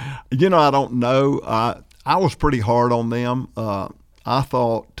don't know. I was pretty hard on them. I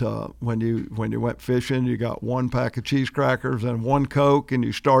thought when you went fishing, you got 1 pack of cheese crackers and 1 Coke, and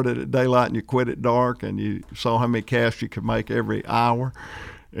you started at daylight and you quit at dark, and you saw how many casts you could make every hour.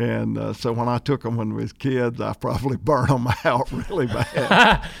 And so when I took them when we was kids, I probably burned them out really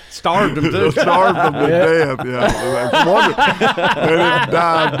bad. Starved them too. Starved them to death. Yeah, they didn't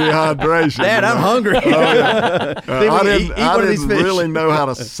die of dehydration. Dad, I'm hungry. I didn't really know how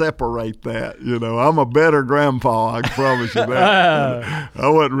to separate that. I'm a better grandpa. I can promise you that. I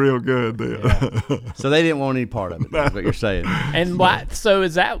wasn't real good then. Yeah. So they didn't want any part of it. That's what you're saying. And why? So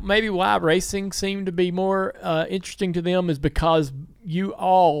is that maybe why racing seemed to be more interesting to them? Is because you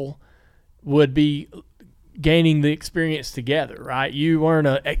all would be gaining the experience together, right? You weren't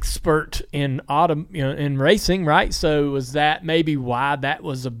an expert in in racing, right? So was that maybe why that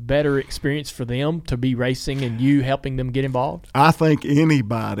was a better experience for them to be racing and you helping them get involved? I think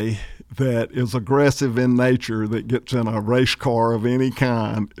anybody that is aggressive in nature that gets in a race car of any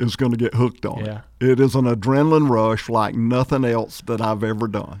kind is going to get hooked on it. It is an adrenaline rush like nothing else that I've ever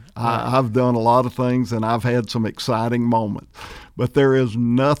done. I've done a lot of things and I've had some exciting moments, but there is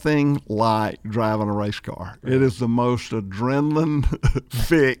nothing like driving a race car. Right. It is the most adrenaline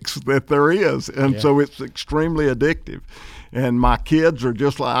fix that there is, and so it's extremely addictive. And my kids are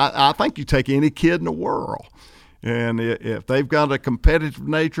just like, I think you take any kid in the world, and if they've got a competitive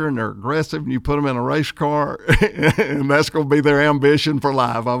nature and they're aggressive and you put them in a race car, and that's going to be their ambition for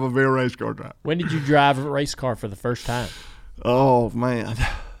life, I'm going to be a race car driver. When did you drive a race car for the first time? Oh, man.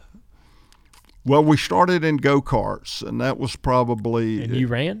 Well, we started in go-karts, and that was probably... And you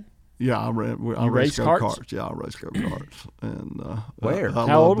ran? Yeah, I ran. I raced go-karts? Yeah, I raced go-karts. And where?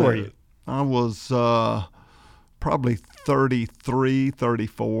 How old were you? I was probably 33,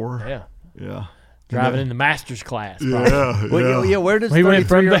 34. Yeah. Yeah. driving in the master's class. Yeah. Where does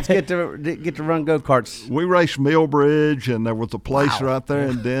 33-year-olds get to run go-karts? We raced Millbridge, and there was a place right there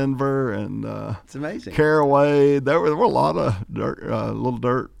in Denver, and it's amazing. Caraway. There were a lot of little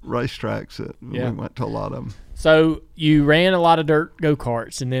dirt racetracks that we went to a lot of them. So you ran a lot of dirt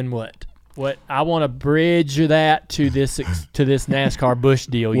go-karts, and then what? What I want to bridge that to this NASCAR Busch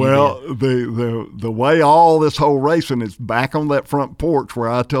deal. Well, the way all this whole racing is back on that front porch where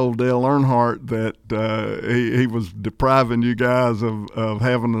I told Dale Earnhardt that he was depriving you guys of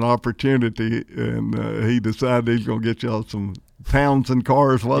having an opportunity, and he decided he's going to get y'all some Townsend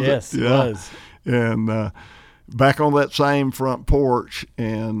cars. Yes, it was. And back on that same front porch,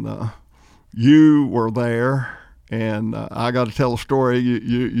 and you were there. And I got to tell a story.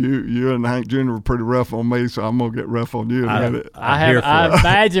 You and Hank Jr. were pretty rough on me, so I'm gonna get rough on you in a minute. I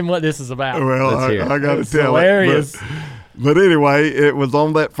imagine what this is about. Well, I got to tell hilarious. it. But anyway, it was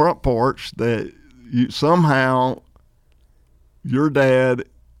on that front porch that somehow your dad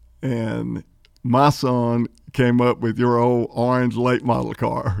and my son came up with your old orange late model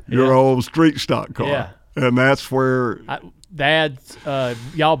car, your old street stock car, and that's where. Dad,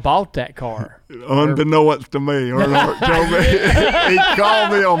 y'all bought that car. Unbeknownst to me. Earnhardt told me. He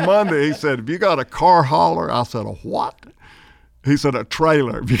called me on Monday. He said, "Have you got a car hauler?" I said, "A what?" He said, "A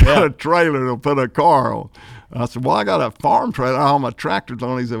trailer. If you got a trailer, they'll put a car on." I said, "Well, I got a farm trailer. All my tractor's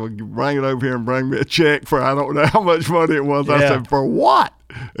on." He said, "Well, you bring it over here and bring me a check for I don't know how much money it was." I said, "For what?"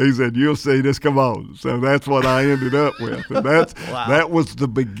 He said, "You'll see. Just come on." So that's what I ended up with. And that was the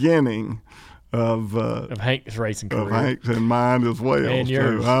beginning of Hank's racing career. Of Hank's and mine as well. And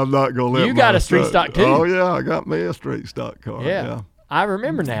yours. I'm not going to let you got a street stock too. Oh, yeah. I got me a street stock car. Yeah. I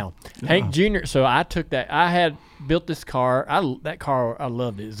remember now. Hank Jr. So I took that. I had built this car. That car, I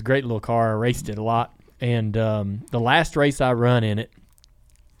loved it. It was a great little car. I raced it a lot. And the last race I run in it,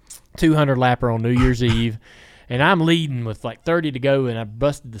 200 lapper on New Year's Eve. And I'm leading with like 30 to go, and I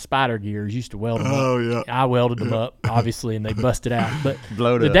busted the spider gears. Used to weld them up. Oh, yeah. I welded them up, obviously, and they busted out. But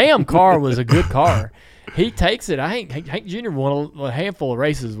the damn car was a good car. He takes it. Hank Jr. won a handful of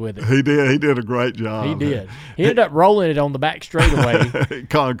races with it. He did. He did a great job. He did. He ended up rolling it on the back straightaway.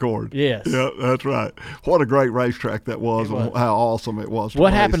 Concord. Yes. Yeah, that's right. What a great racetrack that was, and how awesome it was.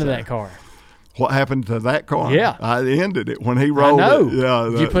 What happened to that car? What happened to that car? Yeah. I ended it when he rolled it. I know. Yeah,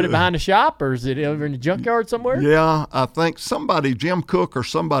 Did you put it behind the shop, or is it over in the junkyard somewhere? Yeah, I think Jim Cook or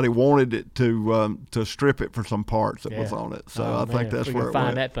somebody wanted it to strip it for some parts that was on it. So I think that's where it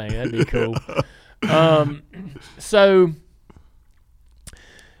find went. that thing. That'd be cool. So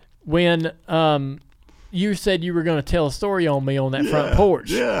when you said you were going to tell a story on me on that front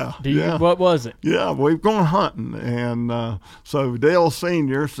porch. Yeah. What was it? Yeah, we've gone hunting, and so Dale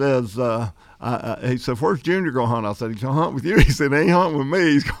Sr. says, he said, "Where's Junior going to hunt?" I said, "He's going to hunt with you." He said, "He ain't hunting with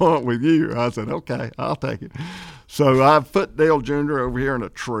me. He's going to hunt with you." I said, "Okay, I'll take it." So I put Dale Jr. over here in a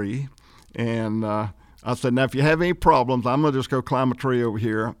tree, and I said, "Now, if you have any problems, I'm going to just go climb a tree over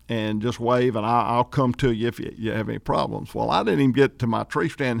here and just wave, and I'll come to you if you have any problems." Well, I didn't even get to my tree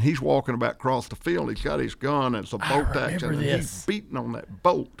stand. He's walking about across the field. He's got his gun, and it's a bolt action, and he's beating on that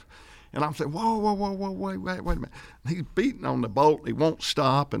bolt. And I'm saying, whoa, wait a minute. He's beating on the bolt. He won't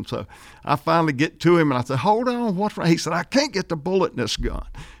stop. And so I finally get to him, and I said, "Hold on, what's wrong?" He said, "I can't get the bullet in this gun."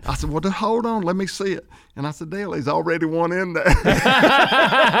 I said, "Well, just hold on, let me see it." And I said, "Dale, he's already one in there." So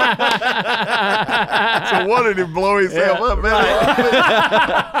what did he blow himself up?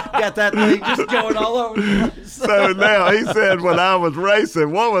 Got that thing just going all over. So now he said, when I was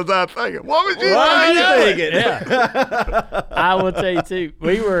racing, what was I thinking? What was you thinking? Yeah. I will tell you too.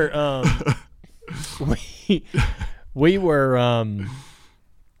 We were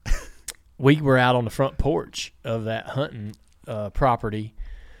we were out on the front porch of that hunting property,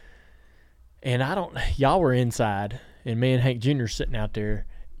 and y'all were inside, and me and Hank Jr. sitting out there,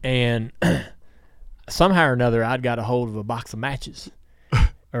 and somehow or another I'd got a hold of a box of matches.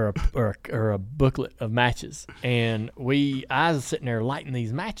 Or a booklet of matches, and I was sitting there lighting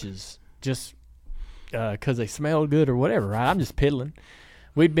these matches just because they smelled good or whatever, right? I'm just piddling.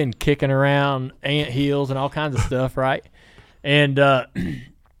 We'd been kicking around ant hills and all kinds of stuff, right? And it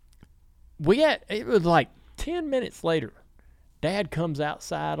was like 10 minutes later, Dad comes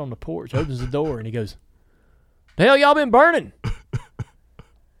outside on the porch, opens the door, and he goes, "The hell y'all been burning?"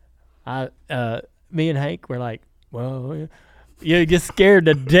 Me and Hank were like, "Well, yeah." You get scared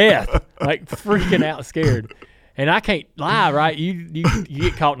to death, like freaking out scared. And I can't lie, right? You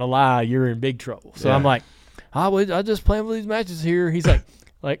get caught in a lie, you're in big trouble. So I'm like, I just playing with these matches here. He's like,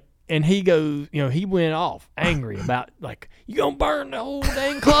 and he goes, he went off angry about, like, "You gonna burn the whole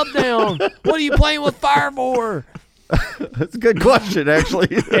dang club down. What are you playing with fire for?" That's a good question, actually.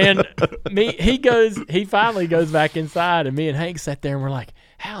 And he finally goes back inside, and me and Hank sat there and we're like,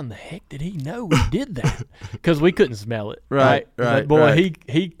 how in the heck did he know we did that? Because we couldn't smell it. Right. But boy,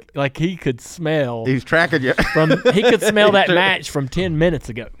 he could smell. He's tracking you. He could smell that match from 10 minutes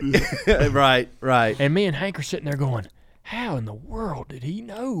ago. Right. And me and Hank are sitting there going, how in the world did he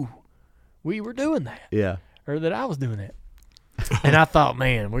know we were doing that? Yeah. Or that I was doing that. And I thought,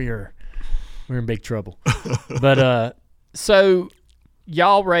 man, we're in big trouble. But so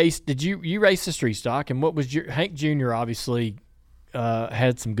y'all raced. Did you race the street stock? And what was Hank Jr. obviously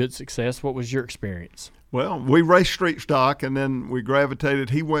had some good success. What was your experience? Well, we raced street stock, and then we gravitated.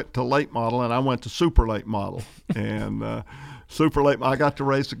 He went to late model, and I went to super late model. And super late, I got to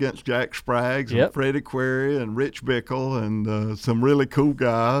race against Jack Spraggs and Freddie Query and Rich Bickle and some really cool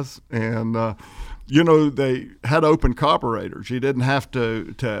guys. And they had open carburetors. You didn't have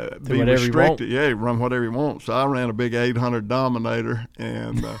to be restricted. Yeah, you run whatever you want. So I ran a big 800 Dominator,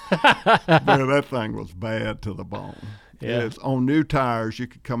 and man, that thing was bad to the bone. Yeah. It's on new tires. You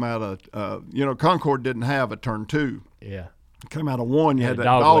could come out of, Concord didn't have a turn 2. Yeah. Come out of 1, you had that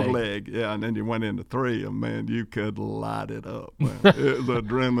dog leg. Yeah, and then you went into 3, and man, you could light it up. Man. It was an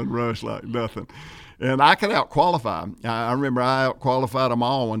adrenaline rush like nothing. And I could out-qualify. I remember I out-qualified them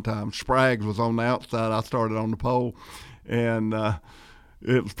all one time. Spraggs was on the outside. I started on the pole. And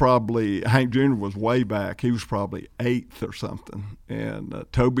it was probably, Hank Jr. was way back. He was probably 8th or something. And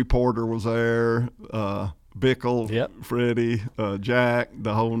Toby Porter was there, Bickle, Freddie, Jack,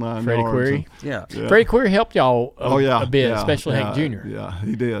 the whole 9 Freddie yards. Query. Yeah. Freddie Query helped y'all a bit, especially Hank Jr. Yeah,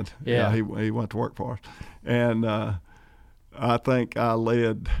 he did. Yeah, he went to work for us. And I think I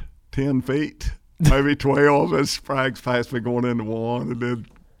led 10 feet, maybe 12, as Spraggs passed me going into 1, and then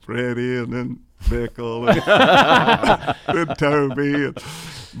Freddie, and then Bickle, and then Toby.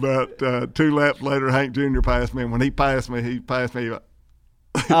 But 2 laps later, Hank Jr. passed me, and when he passed me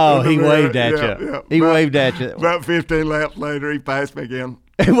Oh, he waved at you. Yeah. He waved at you. About 15 laps later, he passed me again.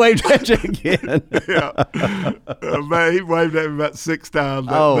 He waved at you again. Man, he waved at me about 6 times.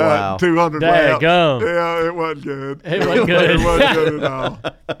 Wow. 200 laps. Gum. Yeah, it wasn't good. It wasn't good. It wasn't good at all.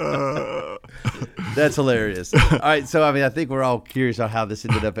 That's hilarious. All right, so I think we're all curious on how this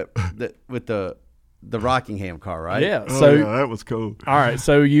ended up with the Rockingham car, right? Yeah. So that was cool. All right,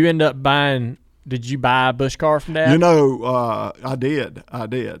 so you end up buying. Did you buy a Busch car from Dad? I did.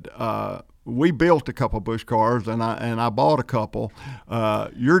 We built a couple of Busch cars, and I bought a couple.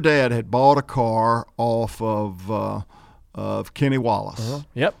 Your dad had bought a car off of Kenny Wallace. Uh-huh.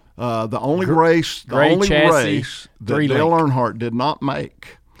 Yep. The only race that Dale Earnhardt did not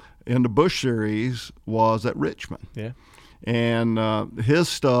make in the Busch Series was at Richmond. Yeah. And his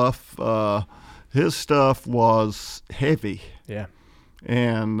stuff was heavy. Yeah.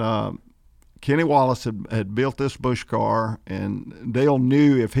 And Kenny Wallace had built this Busch car, and Dale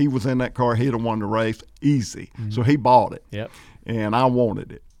knew if he was in that car, he'd have won the race easy. Mm-hmm. So he bought it. Yep. And I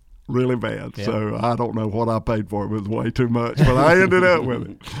wanted it really bad. Yep. So I don't know what I paid for it. It was way too much, but I ended up with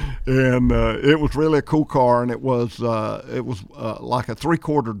it. And it was really a cool car, and it was like a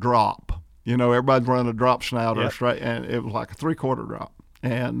 3/4 drop. Everybody's running a drop snouter straight, and it was like a 3/4 drop.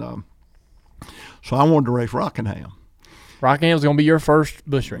 And so I wanted to race Rockingham. Rockingham's going to be your first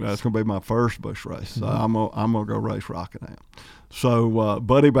Busch race. That's going to be my first Busch race. So I'm going to go race Rockingham. So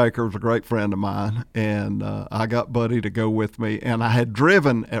Buddy Baker was a great friend of mine, and I got Buddy to go with me. And I had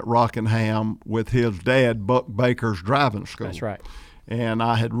driven at Rockingham with his dad, Buck Baker's driving school. That's right. And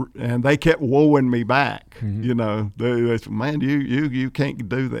they kept wooing me back. Mm-hmm. They said, "Man, you can't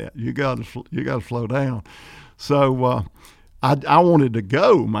do that. You got to slow down." So I wanted to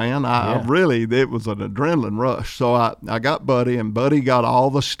go, man. I really, it was an adrenaline rush. So I got Buddy, and Buddy got all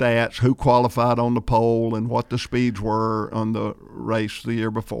the stats, who qualified on the pole and what the speeds were on the race the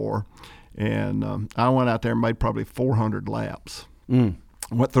year before. And I went out there and made probably 400 laps.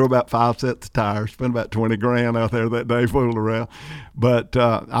 Went through about 5 sets of tires, spent about $20,000 out there that day fooling around. But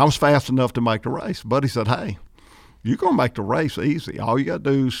I was fast enough to make the race. Buddy said, "Hey, you're going to make the race easy. All you got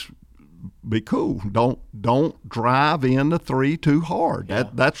to do is be cool. Don't drive into 3 too hard.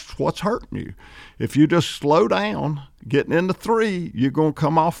 That's what's hurting you. If you just slow down, getting into 3, you're going to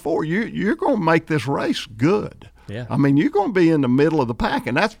come off 4. You're going to make this race good." Yeah. You're going to be in the middle of the pack,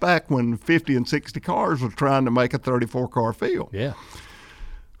 and that's back when 50 and 60 cars was trying to make a 34-car field. Yeah.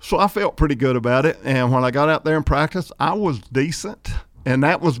 So I felt pretty good about it, and when I got out there and practiced, I was decent, and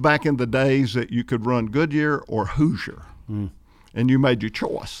that was back in the days that you could run Goodyear or Hoosier, and you made your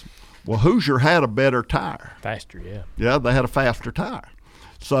choice. Well, Hoosier had a better tire. Faster, yeah. Yeah, they had a faster tire.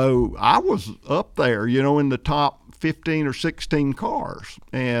 So I was up there, in the top 15 or 16 cars.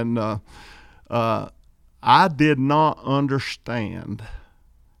 And I did not understand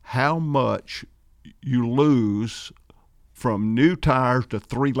how much you lose from new tires to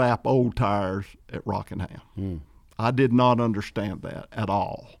 3-lap old tires at Rockingham. I did not understand that at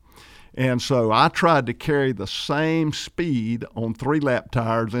all. And so I tried to carry the same speed on 3-lap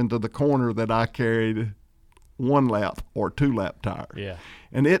tires into the corner that I carried 1-lap or 2-lap tires. Yeah.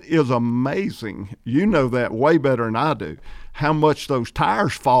 And it is amazing, you know that way better than I do, how much those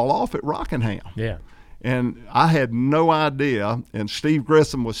tires fall off at Rockingham. Yeah. And I had no idea, and Steve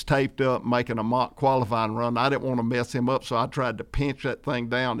Grissom was taped up making a mock qualifying run. I didn't want to mess him up, so I tried to pinch that thing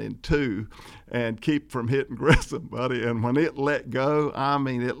down in 2 and keep from hitting Grissom, buddy. And when it let go, I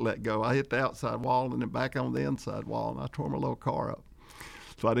mean it let go. I hit the outside wall and then back on the inside wall, and I tore my little car up.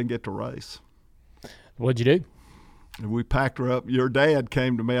 So I didn't get to race. What'd you do? And we packed her up. Your dad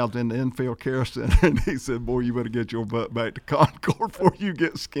came to me. I was in the infield care center, and he said, boy, you better get your butt back to Concord before you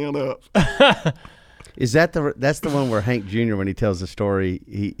get skinned up. Is that's the one where Hank Jr., when he tells the story,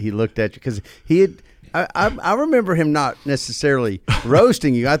 he looked at you because he had. I remember him not necessarily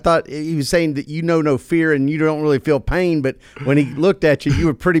roasting you. I thought he was saying that you know no fear and you don't really feel pain. But when he looked at you, you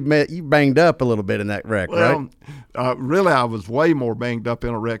were you banged up a little bit in that wreck, right? Really, I was way more banged up in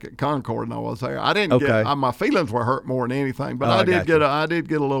a wreck at Concord than I was there. I didn't get my feelings were hurt more than anything, but I did get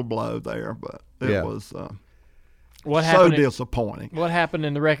a little blow there. But it was so disappointing. What happened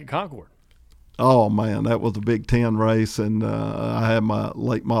in the wreck at Concord? Oh, man, that was a Big Ten race, and I had my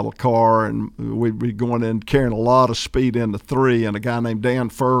late model car, and we'd be going in carrying a lot of speed into 3, and a guy named Dan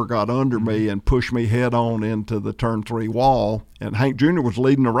Furr got under me and pushed me head on into the turn 3 wall, and Hank Jr. was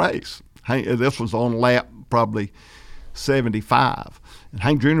leading the race. This was on lap probably 75, and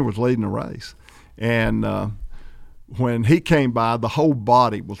Hank Jr. was leading the race. And when he came by, the whole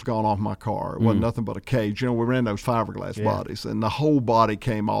body was gone off my car. It wasn't nothing but a cage. You know, we ran those fiberglass bodies, and the whole body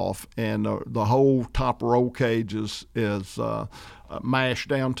came off, and the whole top roll cage is mashed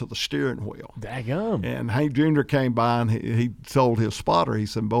down to the steering wheel. Daggum. And Hank Jr. came by, and he told his spotter, he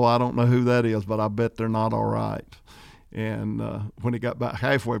said, boy, I don't know who that is, but I bet they're not all right. And when he got back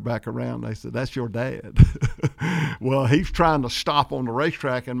halfway back around, they said, that's your dad. Well, he's trying to stop on the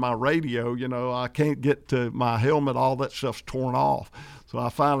racetrack, and my radio, you know, I can't get to my helmet. All that stuff's torn off. So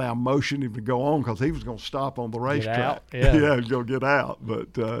I motioned him to go on because he was going to stop on the racetrack. Yeah, he was going to get out. But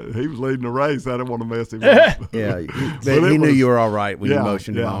he was leading the race. I didn't want to mess him up. Yeah, he knew you were all right when you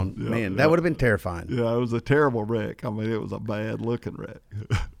motioned him on. Man, that would have been terrifying. Yeah, it was a terrible wreck. I mean, it was a bad-looking wreck.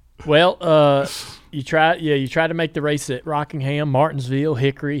 Well, you tried to make the race at Rockingham, Martinsville,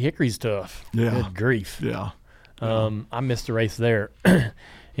 Hickory. Hickory's tough. Yeah. Good grief. Yeah. I missed the race there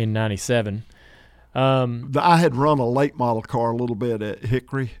in '97. I had run a late model car a little bit at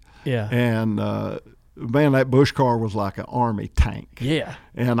Hickory. Yeah. And man, that Busch car was like an Army tank. Yeah.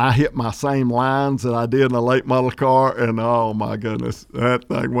 And I hit my same lines that I did in a late model car, and oh my goodness, that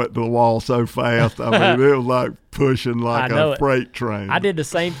thing went to the wall so fast. I mean, it was like pushing like a freight train. I did the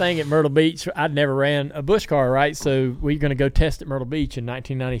same thing at Myrtle Beach. I'd never ran a Busch car, right? So we were going to go test at Myrtle Beach in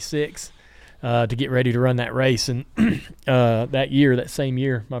 1996 to get ready to run that race. And that same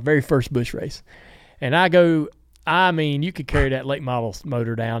year, my very first Busch race. And you could carry that late model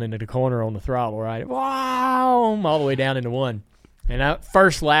motor down into the corner on the throttle, right? Wow, all the way down into 1. And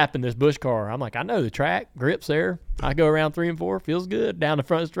first lap in this Busch car, I'm like, I know the track, grip's there. I go around 3 and 4, feels good, down the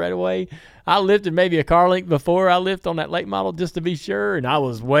front straightaway. I lifted maybe a car length before I lift on that late model just to be sure, and I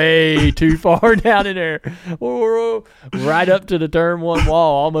was way too far down in there. Right up to the turn 1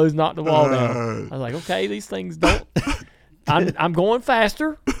 wall, almost knocked the wall down. I was like, okay, these things don't. I'm going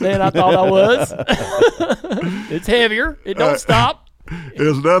faster than I thought I was. It's heavier. It don't stop.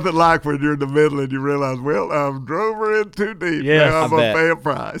 It's nothing like when you're in the middle and you realize, well, I've drove her in too deep. Yes, now I'm going to pay a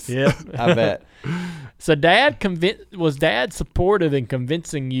price. Yeah, I bet. So was Dad supportive in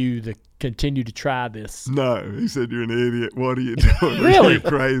convincing you to continue to try this? No, he said, you're an idiot. What are you doing? Really? You're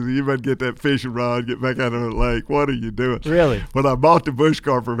crazy. You better get that fishing rod, get back out of the lake. What are you doing? Really? When I bought the Busch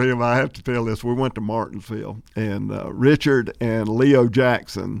car from him, I have to tell this. We went to Martinsville, and Richard and Leo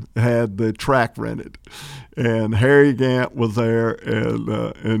Jackson had the track rented. And Harry Gant was there,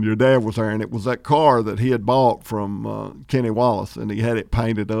 and your dad was there, and it was that car that he had bought from Kenny Wallace, and he had it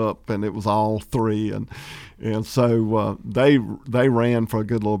painted up, and it was all 3, and so they ran for a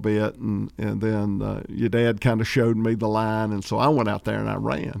good little bit, and then your dad kind of showed me the line, and so I went out there and I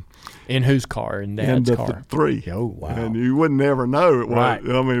ran. In whose car? In Dad's in the car? 3. Oh, wow. And you would never know it was. Right.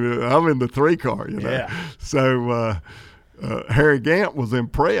 I mean, I'm in the 3 car, you know. Yeah. So Harry Gant was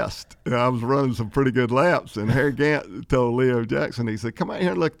impressed. I was running some pretty good laps, and Harry Gant told Leo Jackson, he said, come out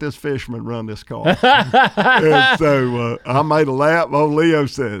here and look at this fisherman run this car. And so I made a lap. Leo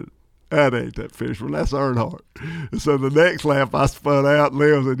said, That ain't that fisherman. That's Earnhardt. And so the next lap, I spun out, and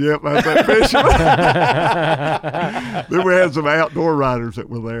Leo said, yep, that's that fisherman. Then we had some outdoor riders that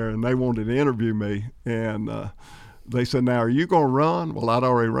were there, and they wanted to interview me. And they said, now, are you going to run? Well, I'd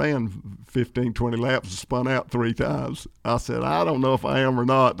already ran 15, 20 laps and spun out 3 times. I said, I don't know if I am or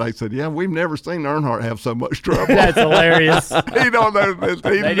not. They said, yeah, we've never seen Earnhardt have so much trouble. That's hilarious. He don't know this.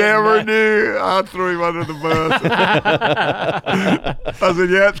 He never knew. I threw him under the bus. I said,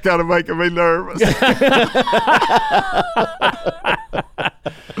 yeah, it's kind of making me nervous.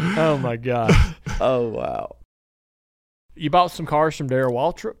 Oh, my God. Oh, wow. You bought some cars from Darrell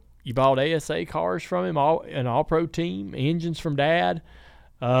Waltrip. You bought ASA cars from him, an all-pro team, engines from Dad.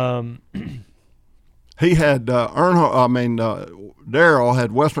 He had Darrell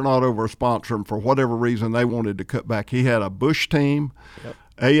had Western Auto were sponsoring for whatever reason they wanted to cut back. He had a Busch team,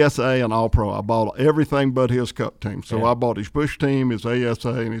 ASA, and all-pro. I bought everything but his Cup team. So I bought his Busch team, his ASA,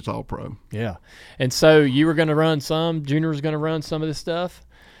 and his all-pro. Yeah. And so you were going to run some, Junior was going to run some of this stuff?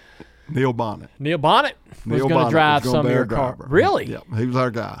 Neil Bonnet was going to drive some of your car. Really? Yeah, he was our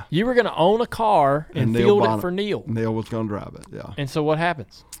guy. You were going to own a car and field it for Neil. Neil was going to drive it, yeah. And so what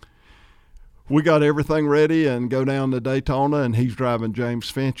happens? We got everything ready and go down to Daytona, and he's driving James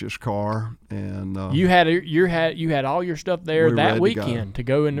Finch's car. And you had all your stuff there that weekend to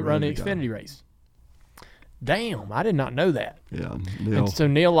go and run the Xfinity race. Damn, I did not know that. Yeah. And so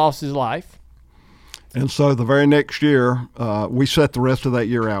Neil lost his life. And so the very next year, we set the rest of that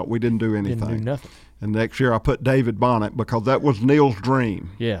year out. We didn't do anything. Didn't do nothing. And next year I put David Bonnet because that was Neil's dream.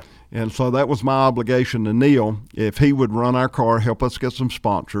 Yeah. And so that was my obligation to Neil, if he would run our car, help us get some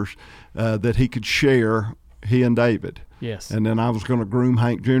sponsors, that he could share, he and David. Yes. And then I was going to groom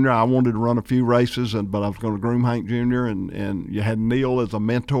Hank Jr. I wanted to run a few races, but I was going to groom Hank Jr. And you had Neil as a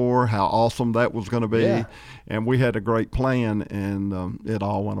mentor, how awesome that was going to be. Yeah. And we had a great plan, and it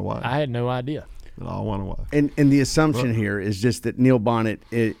all went away. I had no idea. It all went away. And the assumption here is just that Neil Bonnet,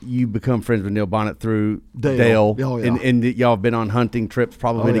 you become friends with Neil Bonnet through Dale. Oh, yeah. And y'all have been on hunting trips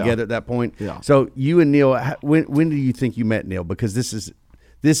probably together at that point. Yeah. So you and Neil, when do you think you met Neil? Because this is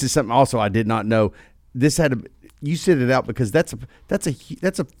something also I did not know. You set it out because that's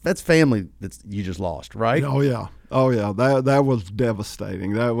family that you just lost, right? Oh yeah. That was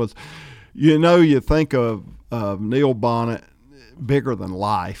devastating. That was, you think of Neil Bonnet, bigger than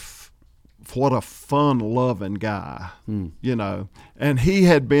life. What a fun loving guy, and he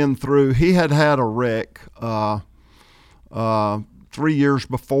had had a wreck 3 years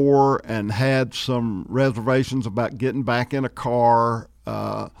before and had some reservations about getting back in a car.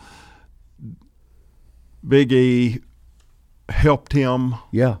 Big E helped him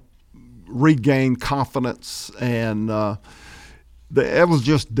regain confidence, and it was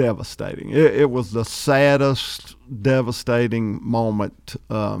just devastating. It was the saddest, devastating moment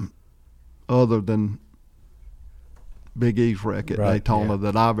other than Big E's wreck at Daytona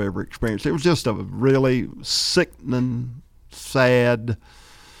that I've ever experienced. It was just a really sickening, sad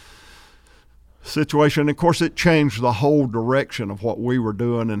situation. And of course, it changed the whole direction of what we were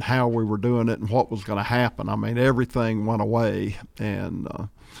doing and how we were doing it and what was going to happen. I mean, everything went away. And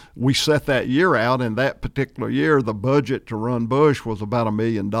we set that year out, and that particular year, the budget to run Busch was about $1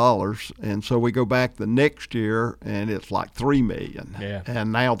 million. And so we go back the next year, and it's like $3 million. Yeah.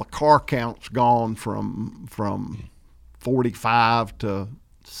 And now the car count's gone from 45 to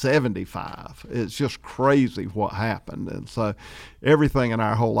 75. It's just crazy what happened. And so everything in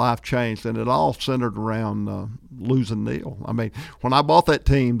our whole life changed, and it all centered around losing Neil. I mean, when I bought that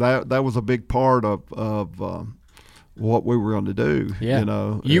team, that was a big part of what we were going to do.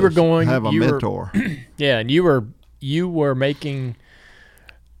 Yeah. You were going have a mentor. And you were making,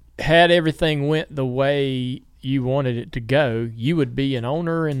 had everything went the way you wanted it to go, you would be an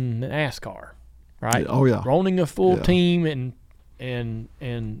owner in NASCAR, right? Oh yeah. Owning a full team and man,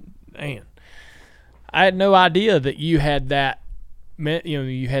 I had no idea that you had that.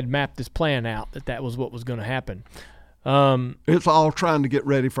 You had mapped this plan out that was what was going to happen. It's all trying to get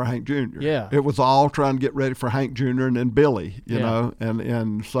ready for Hank Jr. Yeah. It was all trying to get ready for Hank Jr. and then Billy, you know,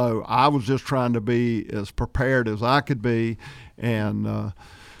 and so I was just trying to be as prepared as I could be. And,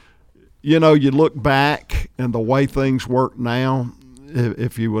 you look back and the way things work now,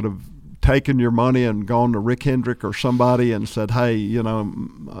 if you would have taken your money and gone to Rick Hendrick or somebody and said, hey,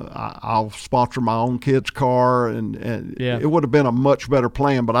 I'll sponsor my own kid's car, and it would have been a much better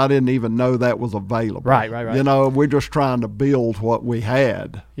plan, but I didn't even know that was available. Right. We're just trying to build what we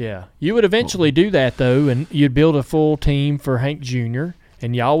had. Yeah. You would eventually do that, though, and you'd build a full team for Hank Jr.,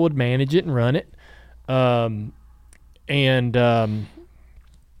 and y'all would manage it and run it.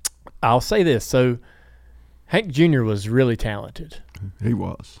 I'll say this. So Hank Jr. was really talented. He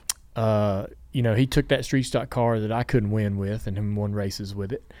was. he took that street stock car that I couldn't win with and won races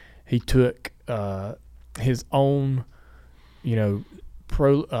with it. He took his own,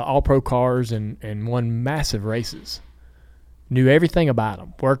 all pro cars and won massive races. Knew everything about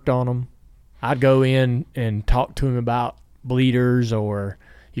them, worked on them. I'd go in and talk to him about bleeders, or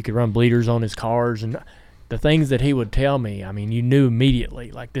you could run bleeders on his cars, and the things that he would tell me, I mean, you knew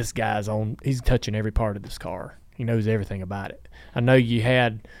immediately, like, this guy's he's touching every part of this car. He knows everything about it. I know you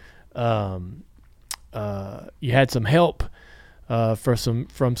had some help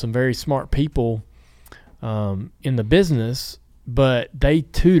from some very smart people in the business, but they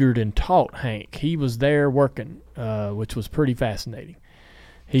tutored and taught Hank. He was there working, which was pretty fascinating.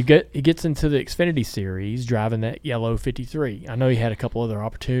 He gets into the Xfinity Series driving that yellow 53. I know he had a couple other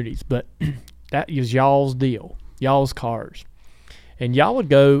opportunities, but that was y'all's deal, y'all's cars. And y'all would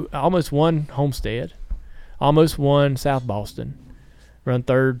go, almost won Homestead, almost won South Boston, run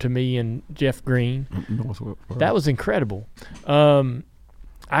third to me and Jeff Green. That was incredible. I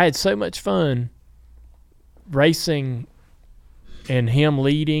had so much fun racing and him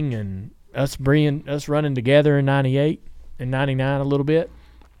leading and us running together in 98 and 99 a little bit.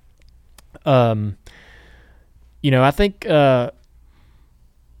 I think when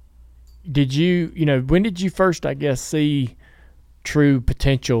did you first, I guess, see true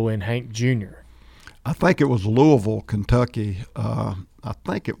potential in Hank Jr.? I think it was Louisville, Kentucky.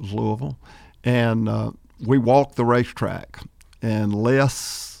 And we walked the racetrack. And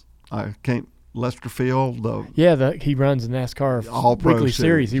Lesterfield. He runs the NASCAR All-Pro weekly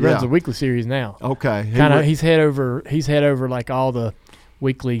series. He runs the weekly series now. Okay. He's head over like all the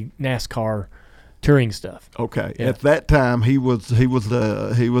weekly NASCAR touring stuff. Okay. Yeah. At that time, he was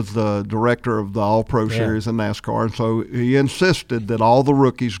the director of the All-Pro Series in NASCAR, and so he insisted that all the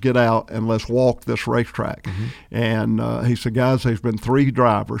rookies get out and let's walk this racetrack. Mm-hmm. And he said, guys, there's been 3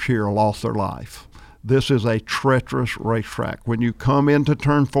 drivers here who lost their life. This is a treacherous racetrack. When you come into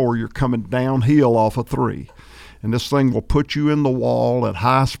turn 4, you're coming downhill off of 3. And this thing will put you in the wall at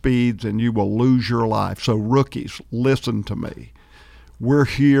high speeds, and you will lose your life. So rookies, listen to me. We're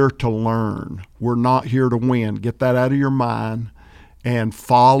here to learn. We're not here to win. Get that out of your mind and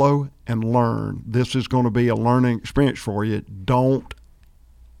follow and learn. This is going to be a learning experience for you.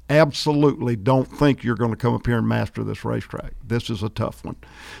 Absolutely don't think you're going to come up here and master this racetrack. This is a tough one.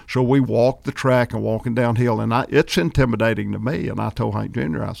 So we walked the track and walking downhill, and it's intimidating to me. And I told Hank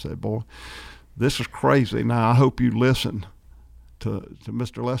Jr., I said, boy, this is crazy. Now, I hope you listen to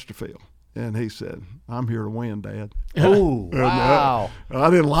Mr. Lesterfield. And he said, I'm here to win, Dad. Oh, wow. I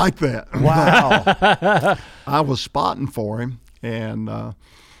didn't like that. Wow. I was spotting for him, and,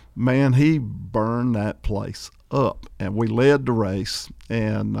 man, he burned that place up. And we led the race.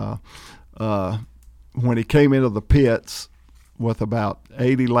 And when he came into the pits with about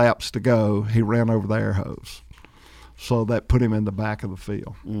 80 laps to go, he ran over the air hose. So that put him in the back of the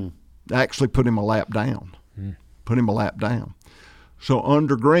field. Actually put him a lap down. So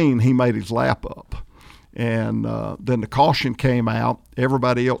under green, he made his lap up. And then the caution came out.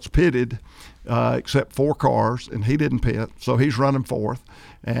 Everybody else pitted except 4 cars, and he didn't pit. So he's running fourth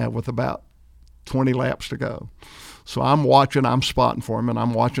with about 20 laps to go. So I'm spotting for him, and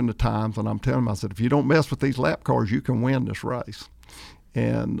I'm watching the times, and I'm telling him, I said, if you don't mess with these lap cars, you can win this race.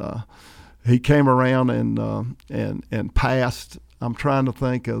 And he came around and passed. I'm trying to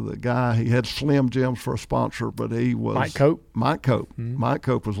think of the guy. He had Slim Jims for a sponsor, but he was Mike Cope. Mm-hmm. Mike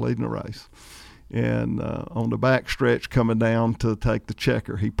Cope was leading the race. And on the back stretch coming down to take the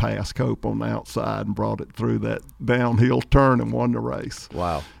checker, he passed Cope on the outside and brought it through that downhill turn and won the race.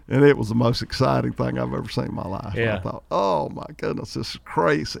 Wow. And it was the most exciting thing I've ever seen in my life. Yeah. I thought, oh, my goodness, this is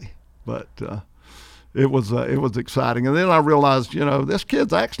crazy. But it was exciting. And then I realized, this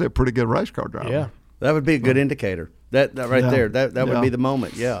kid's actually a pretty good race car driver. Yeah. That would be a good indicator. That right there, that would be the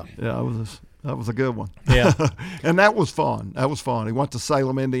moment. Yeah. Yeah, that was a good one. Yeah. And that was fun. He went to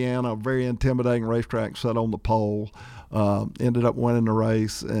Salem, Indiana, a very intimidating racetrack, sat on the pole, ended up winning the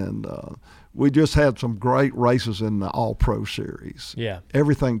race, and we just had some great races in the All-Pro Series. Yeah.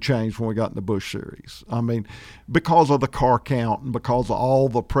 Everything changed when we got in the Busch Series. I mean, because of the car count and because of all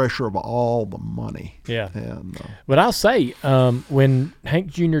the pressure of all the money. Yeah. And but I'll say, when Hank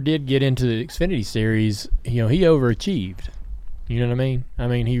Jr. did get into the Xfinity Series, he overachieved. You know what I mean? I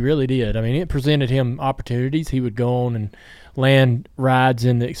mean, he really did. I mean, it presented him opportunities. He would go on and land rides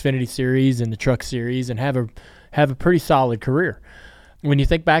in the Xfinity Series and the Truck Series and have a pretty solid career. When you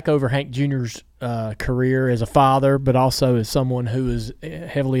think back over Hank Jr.'s career as a father, but also as someone who is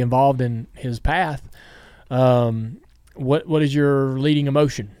heavily involved in his path, what is your leading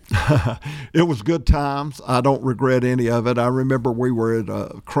emotion? It was good times. I don't regret any of it. I remember we were at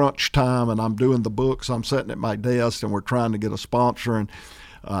a crunch time, and I'm doing the books. I'm sitting at my desk, and we're trying to get a sponsor, and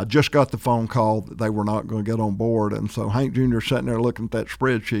I just got the phone call that they were not going to get on board. And so Hank Jr. sitting there looking at that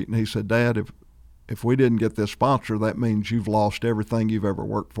spreadsheet, and he said, Dad, if we didn't get this sponsor, that means you've lost everything you've ever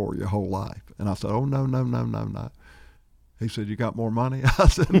worked for your whole life. And I said, oh, no. He said, you got more money? I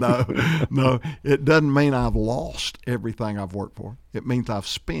said, no, it doesn't mean I've lost everything I've worked for. It means I've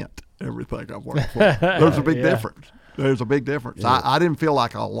spent everything I've worked for. There's a big difference. There's a big difference. Yeah. I didn't feel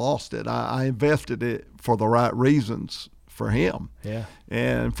like I lost it. I invested it for the right reasons for him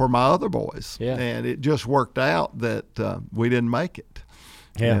and for my other boys. Yeah. And it just worked out that we didn't make it.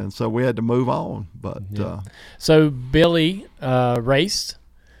 Yeah. And so we had to move on. But So Billy raced.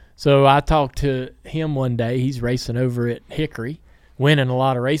 So I talked to him one day. He's racing over at Hickory, winning a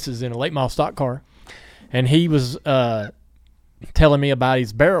lot of races in a late model stock car. And he was telling me about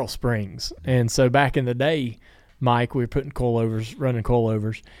his barrel springs. And so back in the day, Mike, we were running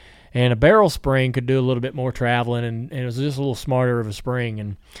coilovers. And a barrel spring could do a little bit more traveling, and it was just a little smarter of a spring.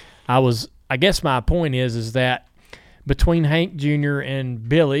 And I guess my point is that between Hank Jr. and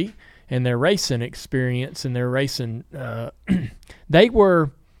Billy and their racing experience and their racing, they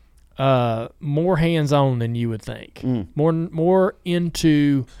were more hands-on than you would think. More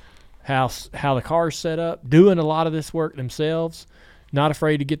into how the car's set up, doing a lot of this work themselves, not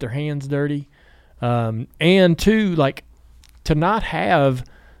afraid to get their hands dirty, and to not have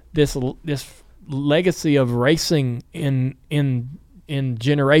this legacy of racing in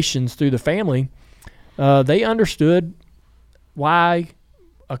generations through the family. They understood why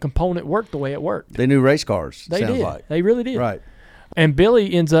a component worked the way it worked. They knew race cars. They did. Like. They really did. Right. And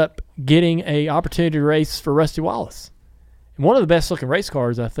Billy ends up getting a opportunity to race for Rusty Wallace. And one of the best looking race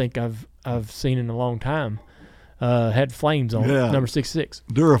cars I think I've seen in a long time. Had flames on it, number 66.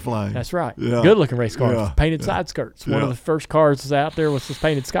 Duraflame. That's right. Yeah. Good looking race car. Yeah. Painted side skirts. One of the first cars that's out there with just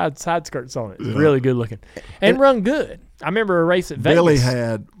painted side skirts on it. It's really good looking. And run good. I remember a race at Vegas. Billy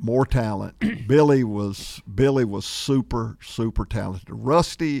had more talent. Billy was super, super talented.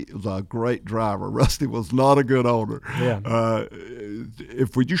 Rusty was a great driver. Rusty was not a good owner. Yeah.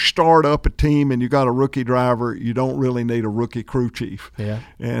 If you start up a team and you got a rookie driver, you don't really need a rookie crew chief. Yeah.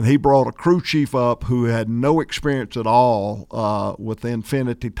 And he brought a crew chief up who had no experience at all with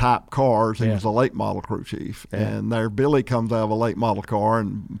Infiniti type cars. He was a late model crew chief. Yeah. And there Billy comes out of a late model car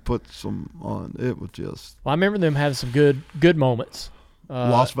and puts them on. It was just. Well, I remember them having some good moments.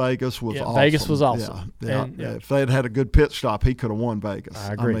 Las Vegas was awesome. Vegas was awesome. Yeah. If they had a good pit stop, he could have won Vegas.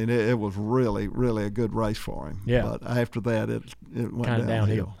 I agree. I mean, it was really, really a good race for him. Yeah. But after that, it went kind of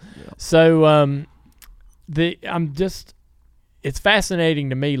downhill. Yeah. So it's fascinating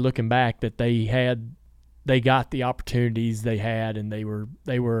to me looking back that they got the opportunities they had, and they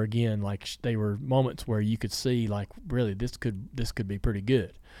were again like they were moments where you could see like really this could be pretty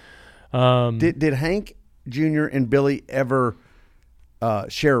good. Did Hank Jr. and Billy ever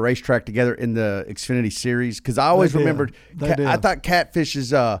share a racetrack together in the Xfinity Series? Because I always remembered. I thought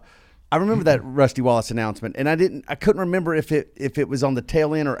Catfish's. I remember that Rusty Wallace announcement, and I couldn't remember if it was on the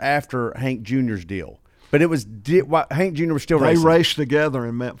tail end or after Hank Jr.'s deal. But it was Hank Jr. was still racing. They raced together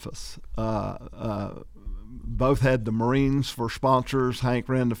in Memphis. Both had the Marines for sponsors. Hank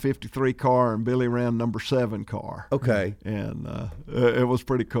ran the 53 car, and Billy ran number 7 car. Okay. And it was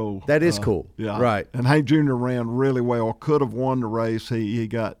pretty cool. That is cool. Yeah. Right. And Hank Jr. ran really well. Could have won the race. He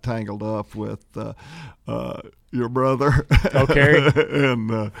got tangled up with your brother. Okay.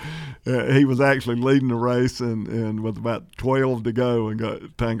 And he was actually leading the race and with about 12 to go and got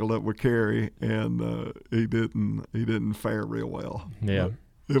tangled up with Kerry, and he didn't fare real well. Yeah.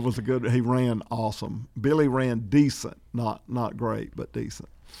 But it was he ran awesome. Billy ran decent, not great, but decent.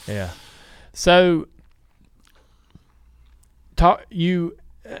 Yeah. So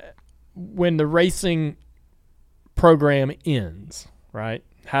when the racing program ends, right?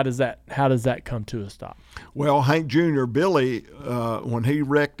 How does that come to a stop? Well, Hank Jr., Billy, when he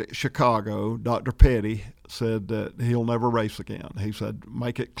wrecked at Chicago, Dr. Petty said that he'll never race again. He said,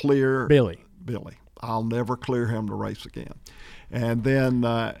 make it clear. Billy. I'll never clear him to race again. And then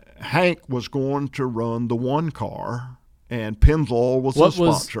Hank was going to run the 1 car, and Pennzoil was the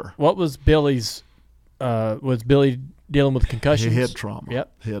sponsor. What was Billy's was Billy dealing with concussions? Head trauma.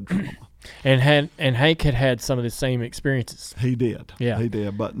 Yep. Head trauma. And Hank had some of the same experiences. He did. Yeah. He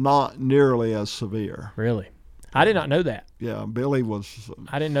did, but not nearly as severe. Really? I did not know that. Yeah, Billy was.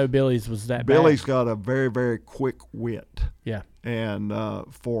 I didn't know Billy's was that Billy's bad. got a very, very quick wit. Yeah. And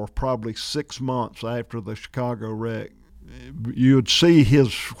for probably 6 months after the Chicago wreck, you would see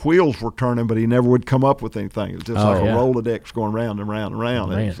his wheels were turning, but he never would come up with anything. It was just a Rolodex going round and round and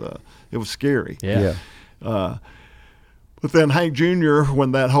round. It was scary. Yeah. But then Hank Jr.,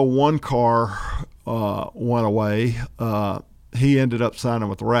 when that whole one car went away, he ended up signing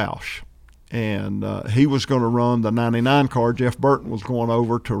with Roush. And he was going to run the 99 car. Jeff Burton was going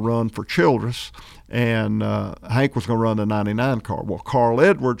over to run for Childress, and Hank was going to run the 99 car. Well, Carl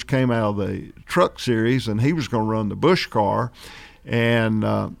Edwards came out of the truck series, and he was going to run the Busch car. And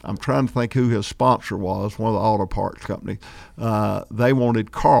I'm trying to think who his sponsor was, one of the auto parts companies. They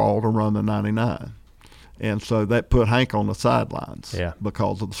wanted Carl to run the 99. And so that put Hank on the sidelines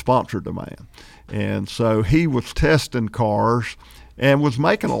because of the sponsor demand. And so he was testing cars and was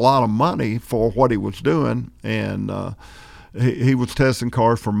making a lot of money for what he was doing. And he was testing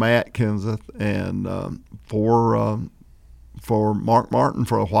cars for Matt Kenseth and for Mark Martin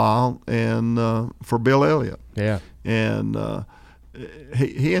for a while and for Bill Elliott. Yeah. And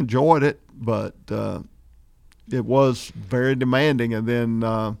he enjoyed it, but it was very demanding. And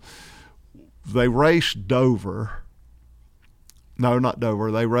then they raced Dover. No, not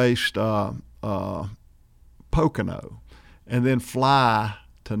Dover. They raced Pocono, and then fly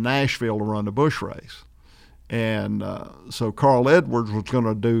to Nashville to run the Busch race. And so Carl Edwards was going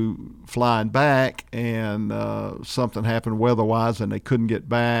to do flying back, and something happened weather-wise, and they couldn't get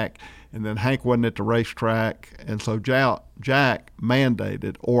back. And then Hank wasn't at the racetrack, and so Jack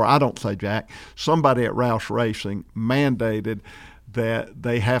mandated, or I don't say Jack, somebody at Roush Racing mandated that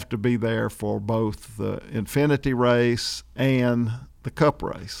they have to be there for both the Infinity race and the Cup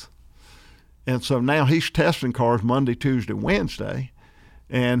race. And so now he's testing cars Monday, Tuesday, Wednesday,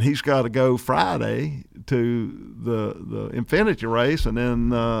 and he's got to go Friday to the Infinity race and then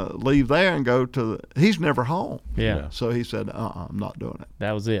leave there and go to he's never home. Yeah. So he said, I'm not doing it.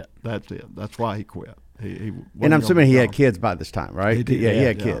 That was it. That's it. That's why he quit. And I'm assuming he had kids by this time, right? He did. He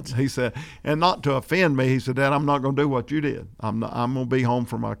had kids. He said, and not to offend me, he said, Dad, I'm not going to do what you did. I'm going to be home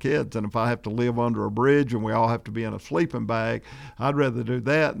for my kids. And if I have to live under a bridge and we all have to be in a sleeping bag, I'd rather do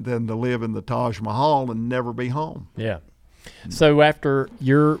that than to live in the Taj Mahal and never be home. Yeah. So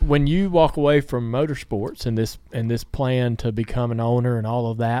when you walk away from motorsports and this plan to become an owner and all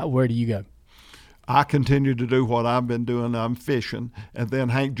of that, where do you go? I continue to do what I've been doing. I'm fishing. And then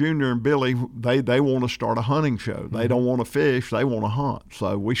Hank Jr. and Billy, they want to start a hunting show. They don't want to fish. They want to hunt.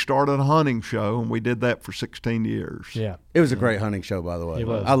 So we started a hunting show, and we did that for 16 years. Yeah. It was a great hunting show, by the way. It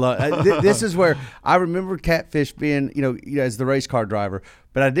was. I love this is where I remember Catfish being, as the race car driver,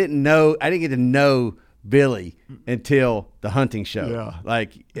 but I didn't get to know Billy until the hunting show. Yeah.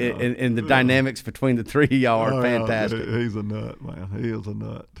 And the dynamics between the three of y'all are fantastic. He's a nut, man. He is a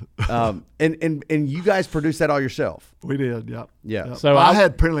nut. And you guys produced that all yourself? We did, yep. Yeah. Yep. So I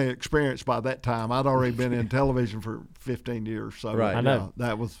had plenty of experience by that time. I'd already been in television for 15 years, so right. I know.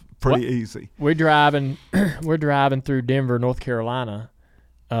 That was pretty easy. We're driving through Denver, North Carolina,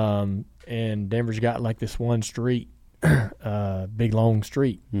 and Denver's got like this one street. Big long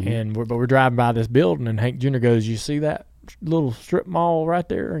street, and we're driving by this building, and Hank Jr. goes, "You see that little strip mall right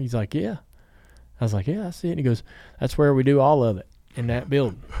there?" And he's like, "Yeah." I was like, "Yeah, I see it." And he goes, "That's where we do all of it in that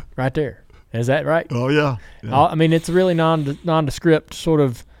building right there." Is that right? Oh yeah. I mean, it's a really nondescript sort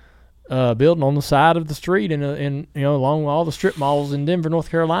of building on the side of the street, and along all the strip malls in Denver, North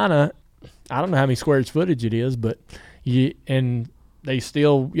Carolina. I don't know how many square footage it is, but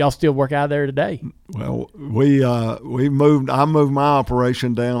y'all still work out of there today. Well, we moved. I moved my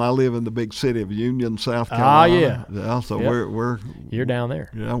operation down. I live in the big city of Union, South Carolina. Yeah. So yep. You're down there.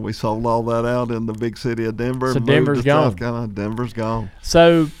 Yeah, we sold all that out in the big city of Denver. So Denver's gone. South Carolina. Denver's gone.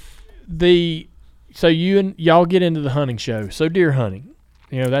 So you and y'all get into the hunting show. So deer hunting,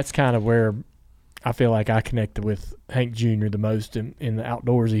 that's kind of where I feel like I connected with Hank Jr. the most in the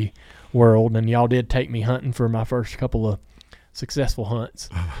outdoorsy world. And y'all did take me hunting for my first couple of successful hunts.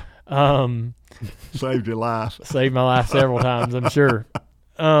 Saved your life. Saved my life several times, I'm sure.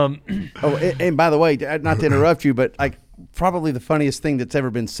 And by the way, not to interrupt you, but probably the funniest thing that's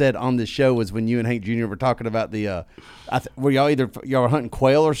ever been said on this show was when you and Hank Jr. were talking about the were y'all were hunting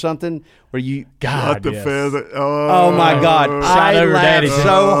quail or something, where you God the yes. feather. Oh my God, I laughed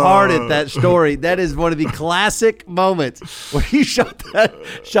so so hard at that story. That is one of the classic moments where you shot that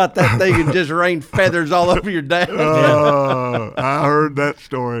thing and just rained feathers all over your dad. I heard that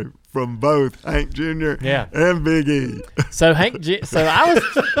story from both Hank Jr. and Big E. So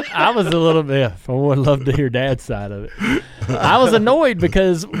I was a little bit. I would love to hear Dad's side of it. I was annoyed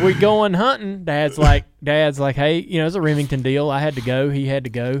because we going hunting. Dad's like, hey, it's a Remington deal. I had to go. He had to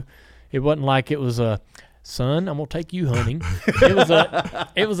go. It wasn't like it was a son, I'm gonna take you hunting.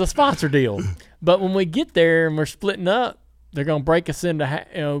 It was a sponsor deal. But when we get there and we're splitting up, they're going to break us into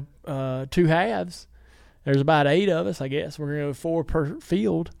 2 halves. There's about 8 of us, I guess. We're going to go 4 per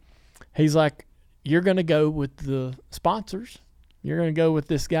field. He's like, you're going to go with the sponsors. You're going to go with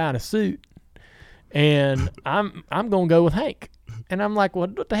this guy in a suit. And I'm going to go with Hank. And I'm like,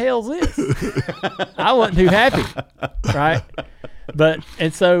 what the hell is this? I wasn't too happy, right?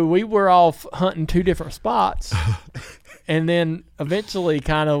 And so we were off hunting 2 different spots. And then eventually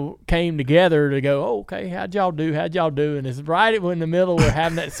kind of came together to go, oh, okay, how'd y'all do? And it's right in the middle we're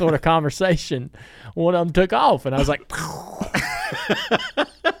having that sort of conversation. One of them took off, and I was like,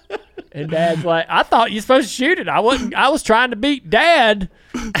 and Dad's like, I thought you were supposed to shoot it. I was trying to beat Dad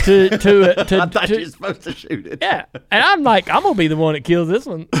to I thought you were supposed to shoot it. Yeah. And I'm like, I'm going to be the one that kills this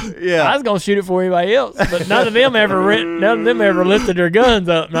one. Yeah. I was going to shoot it for anybody else. But none of them ever lifted their guns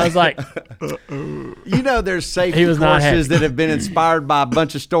up. And I was like, there's safety courses that have been inspired by a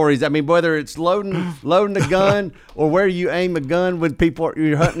bunch of stories. I mean, whether it's loading the gun or where you aim a gun when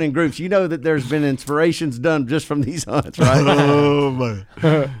you're hunting in groups, that there's been inspirations done just from these hunts, right? Oh,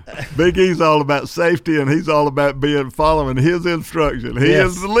 man. Big E's all about safety, and he's all about following his instruction. He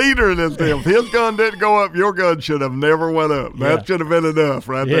is the leader in this deal. If his gun didn't go up, your gun should have never went up. That should have been enough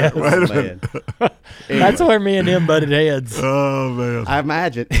right there. Wait a minute. That's where me and him butted heads. Oh, man. I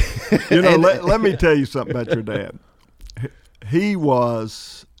imagine. Let me tell you something about your dad. He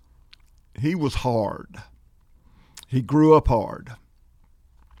was hard. He grew up hard.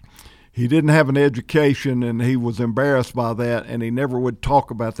 He didn't have an education, and he was embarrassed by that, and he never would talk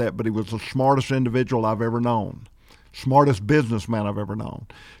about that, but he was the smartest individual I've ever known, smartest businessman I've ever known.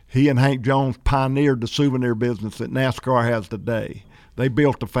 He and Hank Jones pioneered the souvenir business that NASCAR has today. They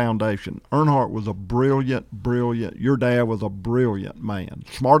built the foundation. Earnhardt was a brilliant, your dad was a brilliant man,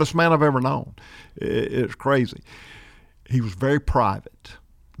 smartest man I've ever known. It's crazy. He was very private,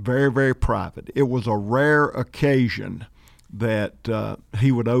 very, very private. It was a rare occasion that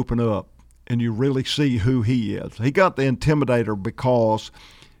he would open up and you really see who he is. He got the Intimidator because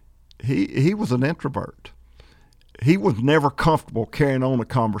he was an introvert. He was never comfortable carrying on a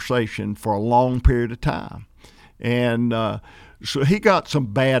conversation for a long period of time. And so he got some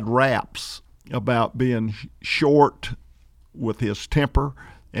bad raps about being short with his temper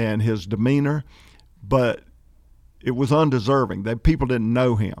and his demeanor, but it was undeserving. People didn't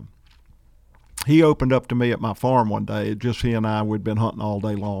know him. He opened up to me at my farm one day. Just he and I, we'd been hunting all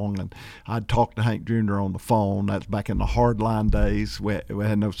day long, and I'd talked to Hank Jr. on the phone. That's back in the hardline days. We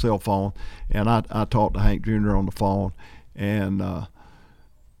had no cell phone, and I talked to Hank Jr. on the phone. And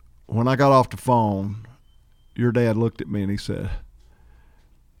when I got off the phone, your dad looked at me and he said,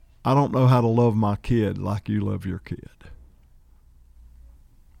 I don't know how to love my kid like you love your kid.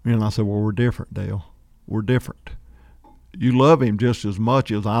 And I said, well, we're different, Dale. We're different. You love him just as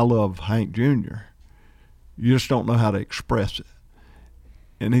much as I love Hank Jr. You just don't know how to express it.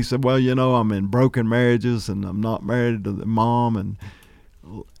 And he said, well, I'm in broken marriages and I'm not married to the mom, and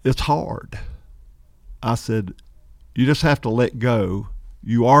it's hard. I said, you just have to let go.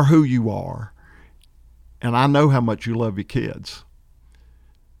 You are who you are, and I know how much you love your kids.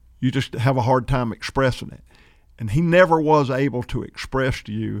 You just have a hard time expressing it. And he never was able to express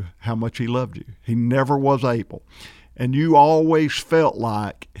to you how much he loved you. He never was able. And you always felt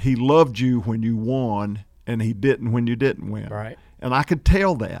like he loved you when you won and he didn't when you didn't win. Right. And I could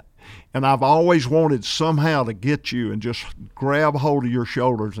tell that. And I've always wanted somehow to get you and just grab hold of your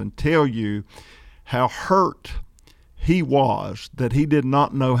shoulders and tell you how hurt he was that he did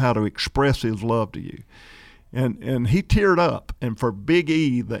not know how to express his love to you. And he teared up. And for Big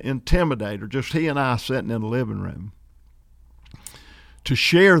E, the Intimidator, just he and I sitting in the living room, to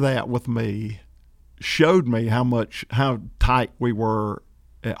share that with me showed me how tight we were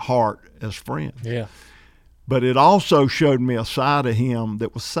at heart as friends. Yeah. But it also showed me a side of him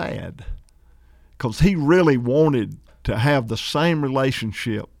that was sad, because he really wanted to have the same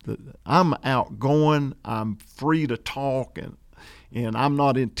relationship. That I'm outgoing, I'm free to talk, and I'm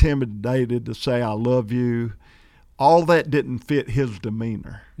not intimidated to say I love you. All that didn't fit his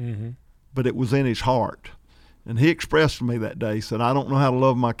demeanor, but it was in his heart. And he expressed to me that day, he said, I don't know how to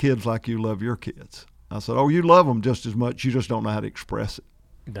love my kids like you love your kids. I said, oh, you love them just as much. You just don't know how to express it.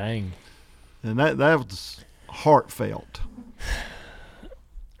 Dang. And that was heartfelt.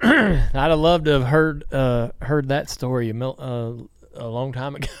 I'd have loved to have heard that story a long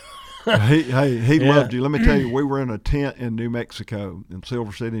time ago. He loved you. Let me tell you, we were in a tent in New Mexico, in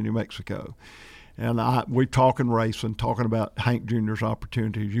Silver City, New Mexico. And we talking racing, talking about Hank Jr.'s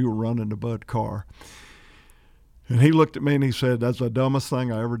opportunities. You were running the Bud car. And he looked at me and he said, that's the dumbest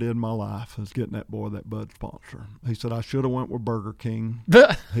thing I ever did in my life, is getting that boy that Bud sponsor. He said, I should have went with Burger King.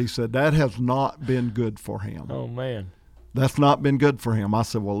 He said, that has not been good for him. Oh, man. That's not been good for him. I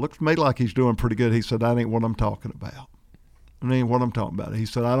said, well, it looks to me like he's doing pretty good. He said, that ain't what I'm talking about. That ain't what I'm talking about. He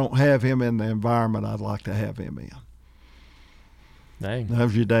said, I don't have him in the environment I'd like to have him in. Dang. That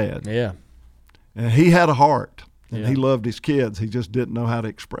was your dad. Yeah. And he had a heart, and he loved his kids. He just didn't know how to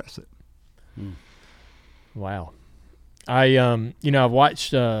express it. Wow. I've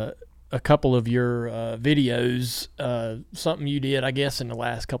watched a couple of your videos, something you did, I guess, in the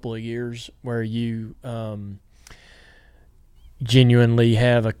last couple of years, where you genuinely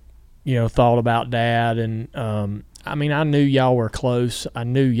have thought about Dad. And I knew y'all were close. I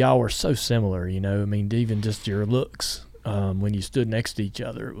knew y'all were so similar. Even just your looks when you stood next to each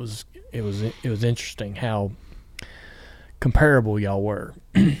other, it was interesting how comparable y'all were.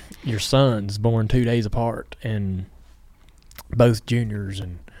 Your sons born 2 days apart and both juniors,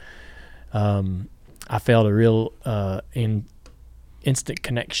 and I felt a real instant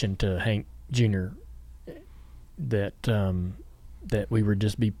connection to Hank Jr. that we would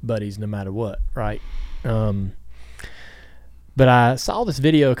just be buddies no matter what, right? But I saw this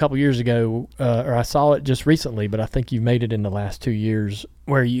video a couple years ago, or I saw it just recently, but I think you've made it in the last 2 years,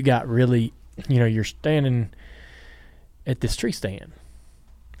 where you got really, you're standing at this tree stand.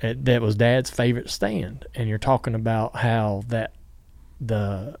 That was Dad's favorite stand, and you're talking about how that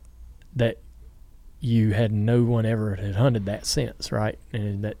you had no one ever had hunted that since, right?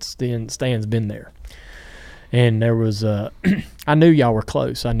 And that stand's been there. And there was I knew y'all were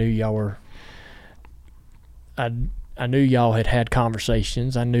close. I knew y'all were. I knew y'all had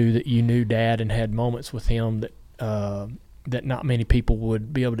conversations. I knew that you knew Dad and had moments with him that not many people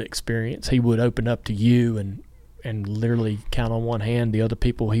would be able to experience. He would open up to you and literally count on one hand the other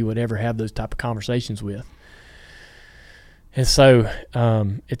people he would ever have those type of conversations with. And so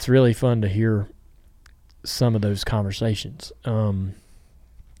it's really fun to hear some of those conversations. I'd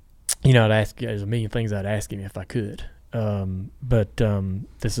ask you, there's a million things I'd ask him if I could. But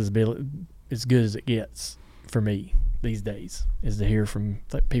this is as good as it gets for me these days, is to hear from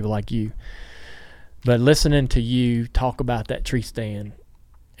people like you. But listening to you talk about that tree stand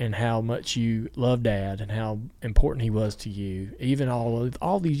and how much you love Dad and how important he was to you, even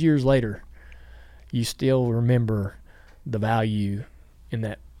all these years later, you still remember the value in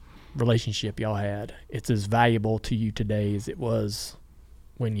that relationship y'all had. It's as valuable to you today as it was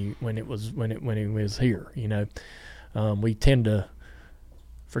when he was here. We tend to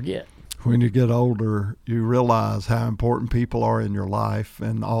forget. When you get older, you realize how important people are in your life,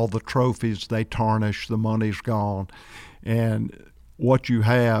 and all the trophies they tarnish, the money's gone, and what you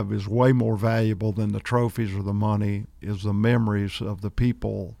have is way more valuable than the trophies or the money, is the memories of the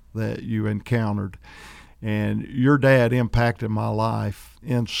people that you encountered. And your dad impacted my life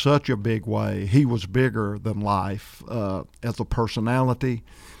in such a big way. He was bigger than life as a personality,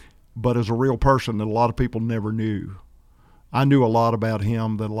 but as a real person that a lot of people never knew. I knew a lot about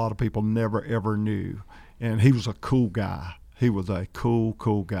him that a lot of people never, ever knew. And he was a cool guy. He was a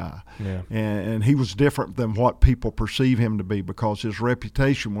cool guy. Yeah. And he was different than what people perceive him to be, because his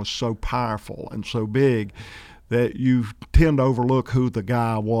reputation was so powerful and so big that you tend to overlook who the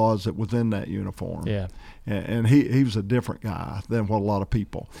guy was that was in that uniform. Yeah. And he was a different guy than what a lot of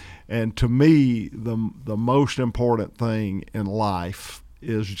people. And to me, the most important thing in life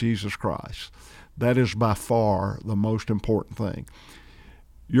is Jesus Christ. That is by far the most important thing.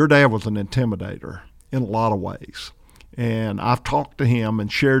 Your dad was an intimidator in a lot of ways. And I've talked to him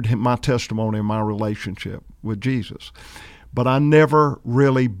and shared my testimony in my relationship with Jesus. But I never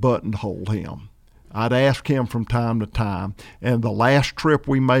really buttonholed him. I'd ask him from time to time. And the last trip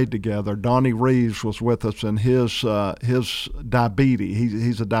we made together, Donnie Reeves was with us, and his diabetes,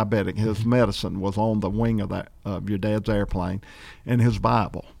 he's a diabetic, his medicine was on the wing of your dad's airplane, and his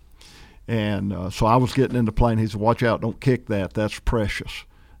Bible. And so I was getting in the plane. He said, watch out, don't kick that. That's precious.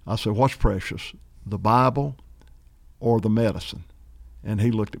 I said, what's precious, the Bible or the medicine? And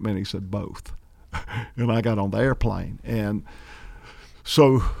he looked at me and he said, both. And I got on the airplane. And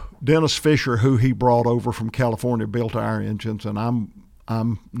so Dennis Fisher, who he brought over from California, built our engines, and I'm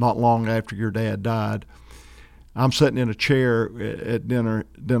not long after your dad died, I'm sitting in a chair at dinner,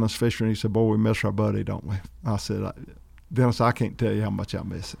 Dennis Fisher, and he said, boy, we miss our buddy, don't we? I said, Dennis, I can't tell you how much I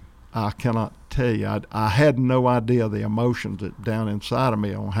miss him. I cannot tell you. I had no idea the emotions that down inside of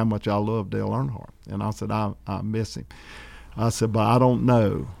me on how much I love Dale Earnhardt. And I said, I miss him. I said, but I don't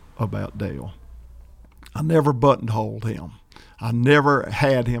know about Dale. I never buttonholed him. I never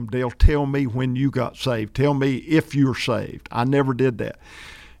had him, Dale, tell me when you got saved. Tell me if you're saved. I never did that.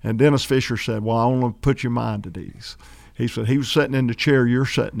 And Dennis Fisher said, well, I want to put your mind at ease. He said, he was sitting in the chair you're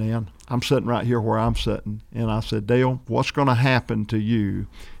sitting in. I'm sitting right here where I'm sitting. And I said, Dale, what's going to happen to you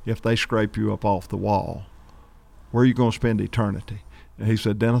if they scrape you up off the wall? Where are you going to spend eternity? And he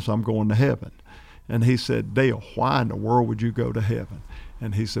said, Dennis, I'm going to heaven. And he said, Dale, why in the world would you go to heaven?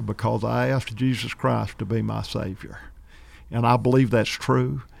 And he said, because I asked Jesus Christ to be my Savior. And I believe that's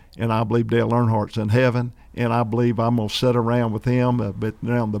true. And I believe Dale Earnhardt's in heaven. And I believe I'm going to sit around with him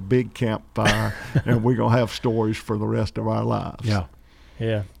around the big campfire, and we're going to have stories for the rest of our lives. Yeah.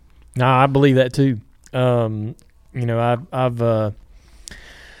 Yeah. No, I believe that too. You know, I've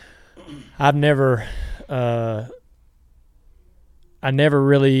never I never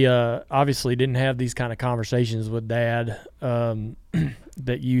really obviously didn't have these kind of conversations with Dad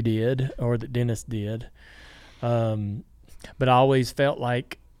that you did or that Dennis did. But I always felt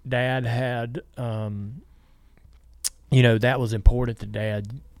like Dad had you know, that was important to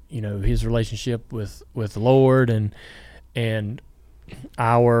Dad, you know, his relationship with the Lord and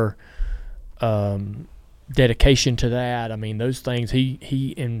our dedication to that. I mean, those things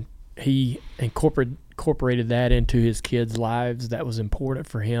he incorporated that into his kids' lives. That was important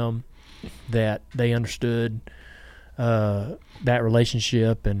for him, that they understood that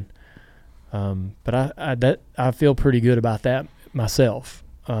relationship. And but I feel pretty good about that myself,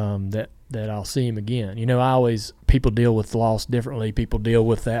 that I'll see him again. You know, people deal with loss differently. People deal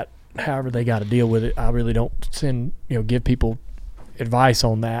with that however they got to deal with it. I really don't give people advice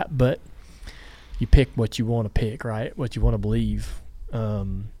on that, but you pick what you want to pick, right? What you want to believe.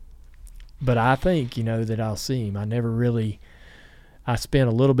 But I think, you know, that I'll see him. I spent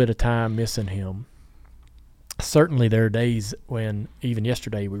a little bit of time missing him. Certainly there are days when, even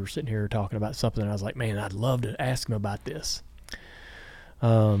yesterday, we were sitting here talking about something, and I was like, man, I'd love to ask him about this.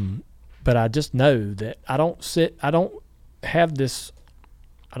 But I just know that I don't have this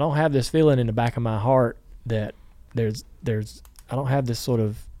feeling in the back of my heart that I don't have this sort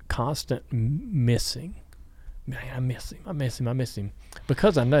of constant missing. Man, I miss him.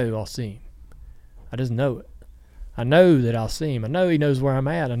 Because I know I'll see him. I just know it. I know that I'll see him. I know he knows where I'm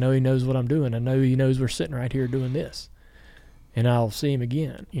at. I know he knows what I'm doing. I know he knows we're sitting right here doing this. And I'll see him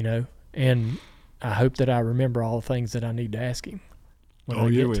again, you know. And I hope that I remember all the things that I need to ask him.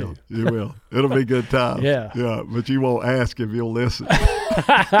 You will. You will. It'll be good time. Yeah. Yeah, but you won't ask if you'll listen.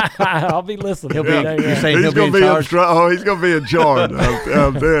 I'll be listening. He'll be You're saying he'll be in charge? He's going to be in charge.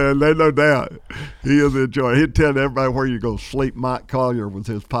 There's no doubt. He is in charge. He'd tell everybody where you go sleep. Mike Collier was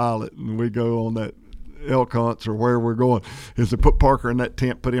his pilot, and we go on that elk hunts or where we're going. He said, put Parker in that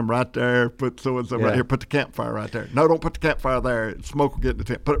tent, put him right there, put so-and-so right here, put the campfire right there. No, don't put the campfire there. Smoke will get in the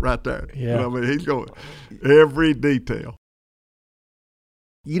tent. Put it right there. Yeah. You know what I mean? He's going every detail.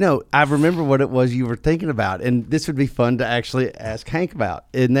 You know, I remember what it was you were thinking about, and this would be fun to actually ask Hank about.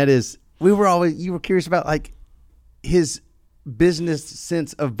 And that is, you were curious about like his business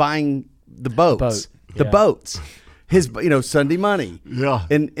sense of buying the boats, boats, his, Sunday money. Yeah.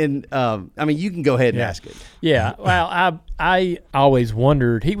 And I mean, you can go ahead and ask it. Yeah. Well, I always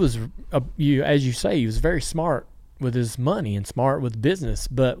wondered, he was, as you say, he was very smart with his money and smart with business,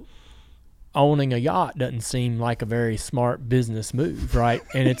 but owning a yacht doesn't seem like a very smart business move, right?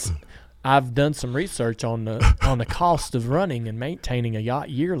 And I've done some research on the cost of running and maintaining a yacht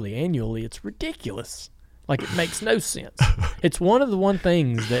annually. It's ridiculous. Like, it makes no sense. It's one of the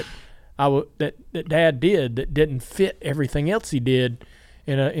things that that Dad did that didn't fit everything else he did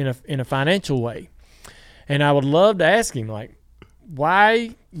in a financial way. And I would love to ask him, like,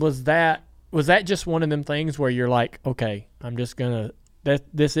 why was that? Was that just one of them things where you're like, okay, I'm just gonna.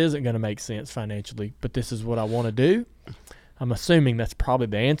 This isn't going to make sense financially, but this is what I want to do? I'm assuming that's probably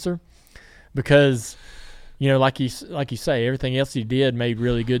the answer, because, like you say, everything else he did made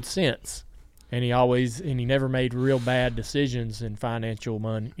really good sense, and he never made real bad decisions in financial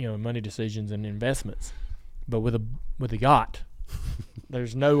money decisions and investments. But with a yacht,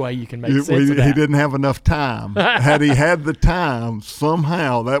 there's no way you can make sense of that. He didn't have enough time. Had he had the time,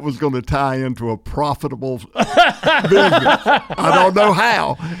 somehow that was going to tie into a profitable business. I don't know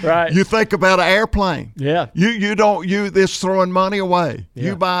how. Right. You think about an airplane. Yeah. This throwing money away. Yeah.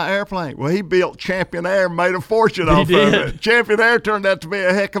 You buy an airplane. Well, he built Champion Air and made a fortune off of it. Champion Air turned out to be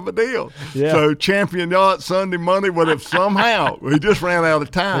a heck of a deal. Yeah. So Champion Yacht Sunday money would have somehow, he just ran out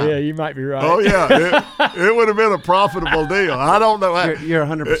of time. Yeah, you might be right. Oh, yeah. It would have been a profitable deal. I don't know how. You're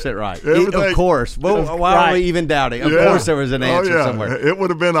 100% right. Of course. Well, why are we even doubting? Of course there was an answer somewhere. It would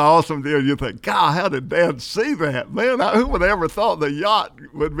have been an awesome deal. You think, God, how did Dad see that? Man, who would ever thought the yacht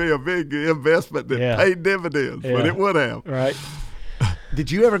would be a big investment that paid dividends? But it would have. Right. Did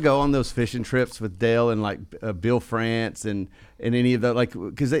you ever go on those fishing trips with Dale and like Bill France and any of the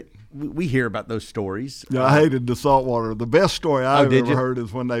because we hear about those stories? Yeah, I hated the saltwater. The best story I've ever heard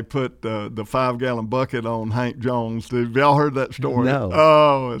is when they put the 5-gallon bucket on Hank Jones. Have y'all heard that story? No.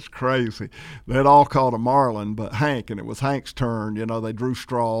 Oh, it's crazy. They'd all caught a marlin, but Hank, and it was Hank's turn. They drew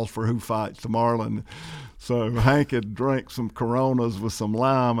straws for who fights the marlin. So Hank had drank some Coronas with some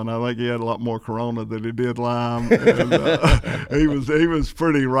lime, and I think he had a lot more Corona than he did lime. And, he was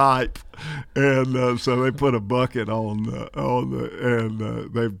pretty ripe, and so they put a bucket on and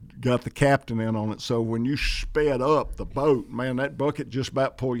they've got the captain in on it. So when you sped up the boat, man, that bucket just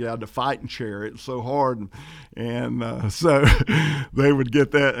about pulled you out of the fighting chair. It was so hard, and so they would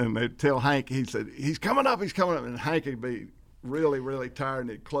get that, and they'd tell Hank. He said, "He's coming up, and Hank would be really, really tired, and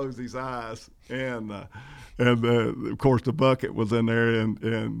he'd close his eyes, and of course the bucket was in there,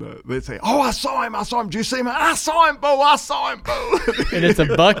 and they'd say, "Oh, I saw him. Did you see him? I saw him, Bo. And it's a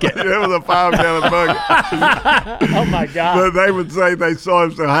bucket. It was a 5-gallon bucket. Oh my God! But they would say they saw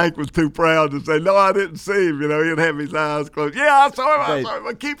him, so Hank was too proud to say, "No, I didn't see him." He'd have his eyes closed. "Yeah, I saw him.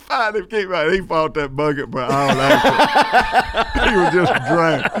 But keep fighting him. He fought that bucket for an hour and a half. He was just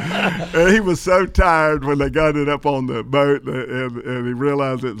drunk, and he was so tired when they got it up on the boat, and he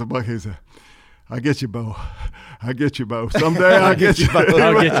realized it was a bucket. He said, "I get you, Bo. Someday I'll get you, Bo."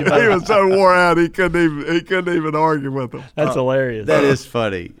 He was so wore out he couldn't even argue with them. That's hilarious. That is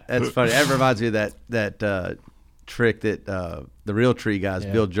funny. That's funny. That reminds me of that trick that the Real Tree guys,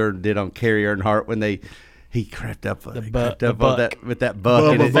 Bill Jordan, did on Kerry Earnhardt when he crept up on that with that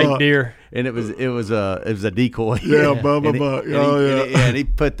buck and fake deer, and it was a decoy. Yeah, Bubba Buck. And he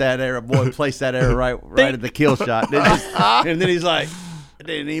put that arrow, placed that arrow right at the kill shot, and then he's like, "I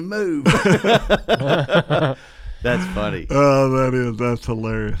didn't even move." That's funny. Oh, that's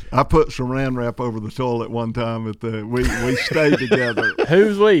hilarious. I put saran wrap over the toilet one time we stayed together.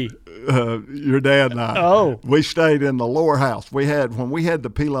 Who's we? Your dad and I. Oh, we stayed in the lower house. When we had the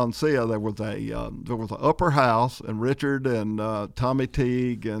Piloncillo, there was an upper house, and Richard and Tommy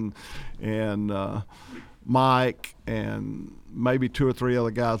Teague and Mike and maybe 2 or 3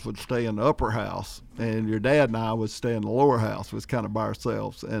 other guys would stay in the upper house, and your dad and I would stay in the lower house. It was kind of by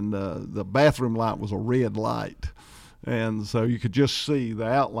ourselves, and the bathroom light was a red light, and so you could just see the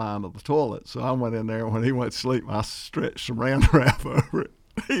outline of the toilet. So I went in there, and when he went to sleep, I stretched saran wrap over it.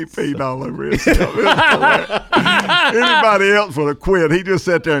 He peed all over himself. Anybody else would have quit. He just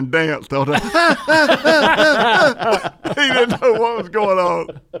sat there and danced all the time. He didn't know what was going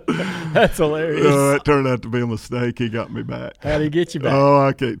on. That's hilarious. It turned out to be a mistake. He got me back. How did he get you back? Oh,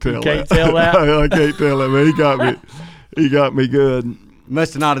 I can't tell. You can't tell that? I can't tell that. But he got me good.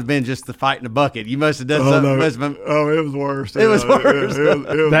 Must have not have been just the fight in the bucket. You must have done something. No. It was worse. It was worse. It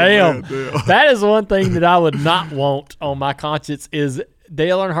was Damn. That is one thing that I would not want on my conscience is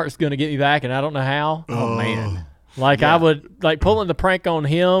Dale Earnhardt's going to get me back, and I don't know how. Oh man. I would pulling the prank on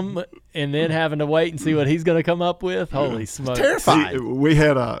him and then having to wait and see what he's going to come up with. Holy smokes! Terrifying.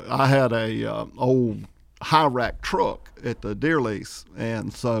 I had a old high rack truck at the deer lease,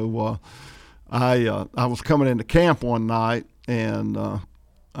 and so I was coming into camp one night, and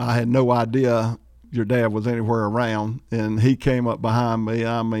I had no idea your dad was anywhere around, and he came up behind me.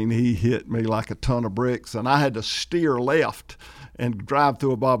 I mean, he hit me like a ton of bricks, and I had to steer left and drive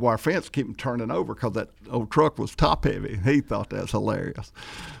through a barbed wire fence, keep him turning over because that old truck was top heavy. He thought that's hilarious.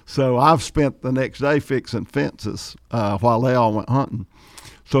 So I've spent the next day fixing fences while they all went hunting.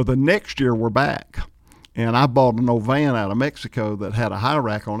 So the next year we're back, and I bought an old van out of Mexico that had a high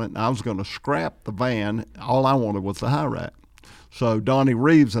rack on it, and I was going to scrap the van. All I wanted was the high rack. So Donnie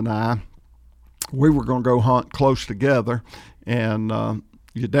Reeves and I, we were going to go hunt close together, and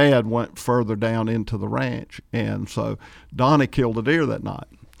your dad went further down into the ranch, and so Donnie killed a deer that night.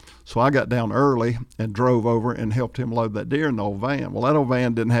 So I got down early and drove over and helped him load that deer in the old van. Well, that old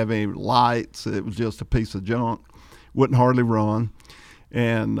van didn't have any lights. It was just a piece of junk. Wouldn't hardly run.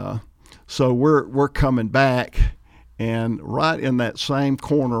 And so we're coming back, and right in that same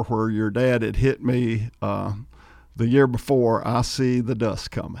corner where your dad had hit me the year before, I see the dust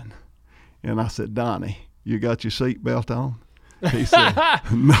coming. And I said, "Donnie, you got your seatbelt on?" He said,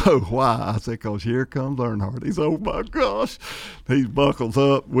 "No, why?" I said, "Because here comes Earnhardt." He said, "Oh my gosh." He buckles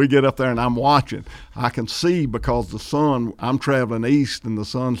up. We get up there, and I'm watching. I can see because the sun, I'm traveling east and the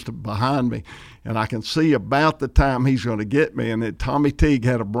sun's behind me, and I can see about the time he's going to get me. And Tommy Teague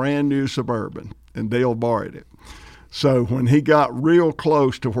had a brand new Suburban, and Dale borrowed it. So when he got real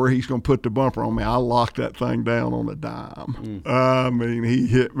close to where he's going to put the bumper on me, I locked that thing down on a dime. I mean, he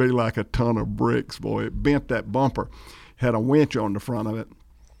hit me like a ton of bricks, boy. It bent that bumper. Had a winch on the front of it,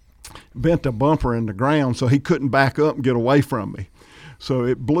 bent the bumper in the ground so he couldn't back up and get away from me. So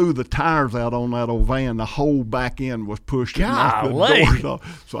it blew the tires out on that old van. The whole back end was pushed. Golly.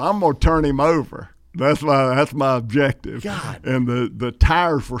 So I'm going to turn him over. That's my objective. God. And the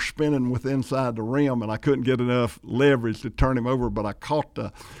tires were spinning with inside the rim, and I couldn't get enough leverage to turn him over, but I caught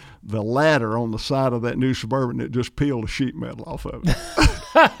the ladder on the side of that new Suburban that just peeled the sheet metal off of it.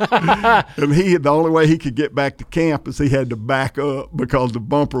 And the only way he could get back to camp is he had to back up because the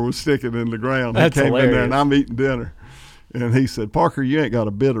bumper was sticking in the ground. That's he came hilarious. in there, and I'm eating dinner. And he said, "Parker, you ain't got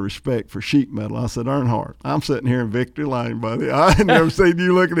a bit of respect for sheet metal." I said, "Earnhardt, I'm sitting here in Victory Lane, buddy. I ain't never seen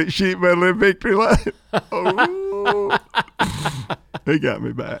you looking at sheet metal in Victory Lane." Oh. He got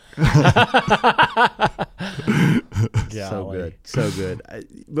me back. So good.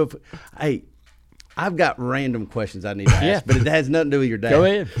 Hey, I've got random questions I need to ask, but it has nothing to do with your dad. Go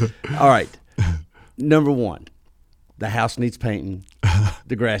ahead. All right. Number one, the house needs painting.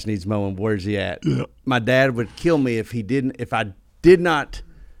 The grass needs mowing. Where's he at? Yeah. My dad would kill me if I did not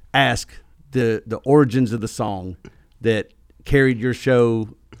ask the origins of the song that carried your show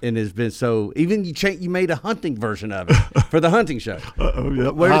and has been so. Even you made a hunting version of it for the hunting show.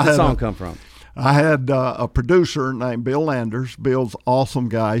 Yep. Where did the song come from? I had a producer named Bill Landers. Bill's awesome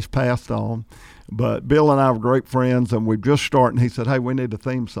guy. He's passed on. But Bill and I were great friends, and we're just starting. He said, "Hey, we need a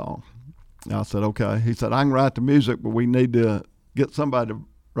theme song." And I said, "Okay." He said, "I can write the music, but we need to get somebody to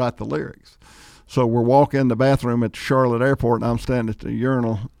write the lyrics." So we're walking in the bathroom at the Charlotte airport, and I'm standing at the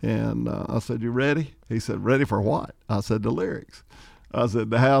urinal, and I said, "You ready?" He said, "Ready for what?" I said, "The lyrics." I said,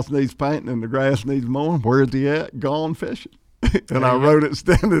 "The house needs painting and the grass needs mowing. Where's he at? Gone fishing." And I wrote it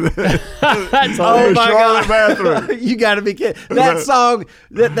standing there. Oh my God! Bathroom. You got to be kidding! That song,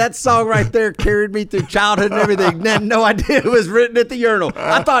 that song right there carried me through childhood and everything. Had no idea it was written at the urinal.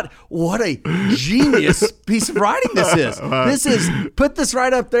 I thought, what a genius piece of writing this is. This is put this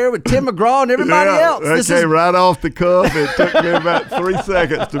right up there with Tim McGraw and everybody else. That This came is right off the cuff. It took me about 3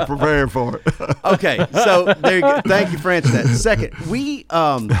 seconds to prepare for it. okay. So there you go. Thank you for answering that. Second,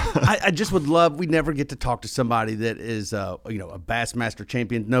 I just would love. We never get to talk to somebody that is a Bassmaster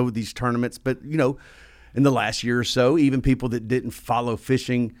champion, know these tournaments, but in the last year or so, even people that didn't follow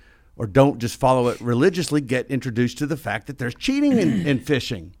fishing or don't just follow it religiously get introduced to the fact that there's cheating in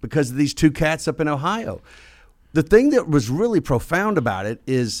fishing because of these two cats up in Ohio. The thing that was really profound about it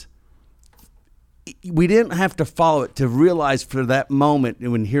is we didn't have to follow it to realize for that moment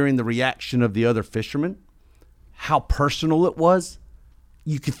when hearing the reaction of the other fishermen, how personal it was.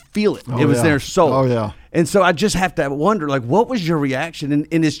 You could feel it. It was their soul. Oh, yeah. And so I just have to wonder, what was your reaction?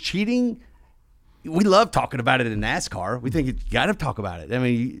 And is cheating, we love talking about it in NASCAR. We think you got to talk about it. I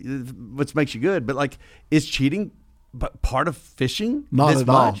mean, what makes you good? But, is cheating part of fishing? Not at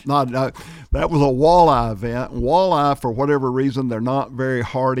all. That was a walleye event. Walleye, for whatever reason, they're not very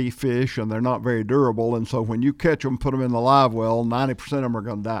hardy fish, and they're not very durable. And so when you catch them, put them in the live well, 90% of them are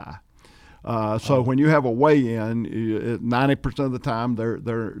going to die. When you have a weigh-in, 90% of the time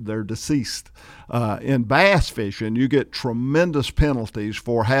they're deceased. In bass fishing, you get tremendous penalties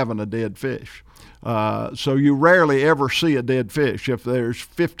for having a dead fish. So you rarely ever see a dead fish. If there's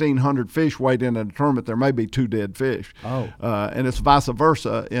 1,500 fish weighed in a tournament, there may be 2 dead fish. And it's vice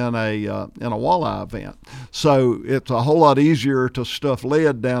versa in a walleye event. So it's a whole lot easier to stuff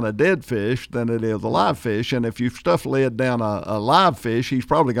lead down a dead fish than it is a live fish. And if you stuff lead down a live fish, he's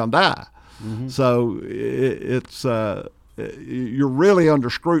probably going to die. Mm-hmm. So you're really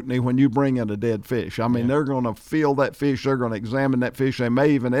under scrutiny when you bring in a dead fish. I mean, they're going to feel that fish. They're going to examine that fish. They may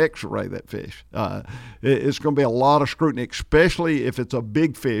even x-ray that fish. It's going to be a lot of scrutiny, especially if it's a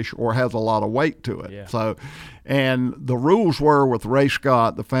big fish or has a lot of weight to it. Yeah. So, and the rules were with Ray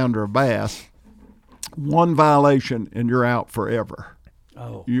Scott, the founder of Bass, 1 violation and you're out forever.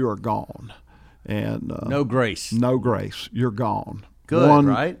 Oh. You are gone. And no grace. No grace. You're gone. Good,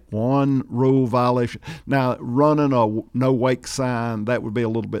 right? One rule violation. Now, running a no-wake sign, that would be a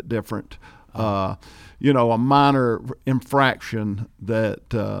little bit different. A minor infraction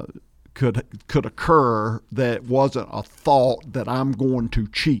that could occur that wasn't a thought that I'm going to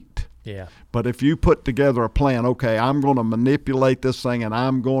cheat. Yeah. But if you put together a plan, okay, I'm going to manipulate this thing and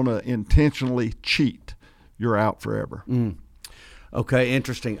I'm going to intentionally cheat, you're out forever. Mm. Okay,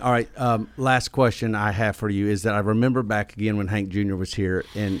 interesting. All right, last question I have for you is that I remember back again when Hank Jr. was here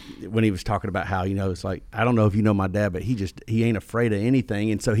and when he was talking about how, it's like, I don't know if you know my dad, but he ain't afraid of anything.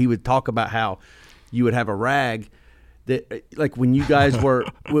 And so he would talk about how you would have a rag that, like when you guys were,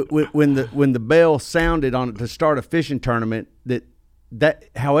 when the bell sounded on it to start a fishing tournament, that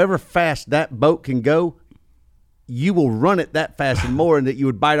however fast that boat can go, you will run it that fast and more, and that you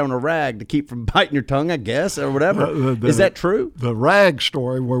would bite on a rag to keep from biting your tongue, I guess, or whatever. Is that true? The rag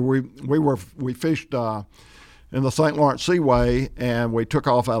story where we fished in the St. Lawrence Seaway, and we took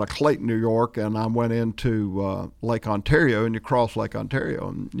off out of Clayton, New York, and I went into Lake Ontario, and you cross Lake Ontario,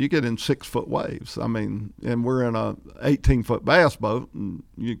 and you get in 6-foot waves. I mean, and we're in a 18-foot bass boat, and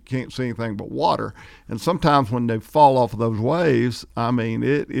you can't see anything but water. And sometimes when they fall off of those waves, I mean,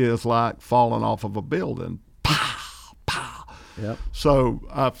 it is like falling off of a building. Pow, pow. Yep. So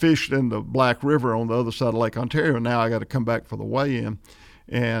I fished in the Black River on the other side of Lake Ontario, and now I got to come back for the weigh-in,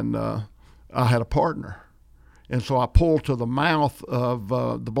 and I had a partner. And so I pulled to the mouth of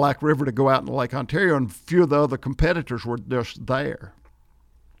the Black River to go out into Lake Ontario, and a few of the other competitors were just there.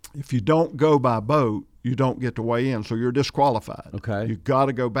 If you don't go by boat, you don't get to weigh in, so you're disqualified. Okay. You got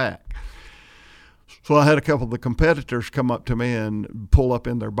to go back. So I had a couple of the competitors come up to me and pull up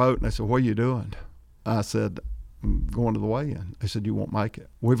in their boat, and they said, "What are you doing?" I said, "I'm going to the weigh-in." They said, "You won't make it.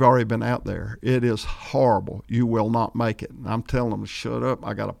 We've already been out there. It is horrible. You will not make it." And I'm telling them to shut up.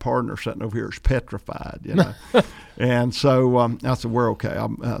 I got a partner sitting over here who's petrified, you know. And so I said, "We're okay."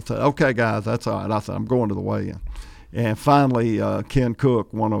 I said, "Okay, guys, that's all right." I said, "I'm going to the weigh-in." And finally, Ken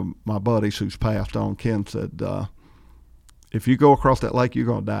Cook, one of my buddies who's passed on, Ken said, "If you go across that lake, you're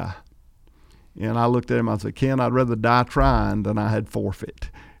going to die." And I looked at him. I said, "Ken, I'd rather die trying than I had forfeit."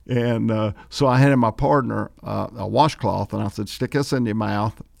 And so I handed my partner a washcloth, and I said, "Stick this in your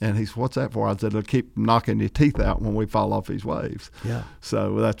mouth." And he said, "What's that for?" I said, "It'll keep knocking your teeth out when we fall off these waves." Yeah.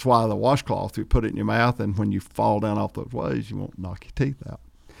 So that's why the washcloth, you put it in your mouth, and when you fall down off those waves, you won't knock your teeth out.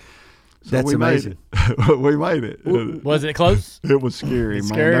 So That's amazing. We made it. Was it close? It was scary, man.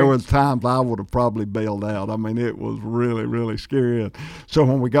 Scary? There was times I would have probably bailed out. I mean, it was really, really scary. And so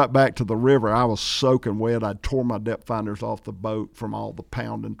when we got back to the river, I was soaking wet. I'd tore my depth finders off the boat from all the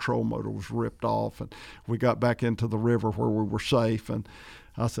pounding. Troll motor was ripped off. And we got back into the river where we were safe. And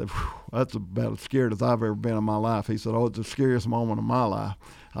I said, "That's about as scared as I've ever been in my life." He said, "Oh, it's the scariest moment of my life."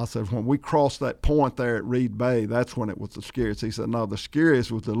 I said, "When we crossed that point there at Reed Bay, that's when it was the scariest." He said, "No, the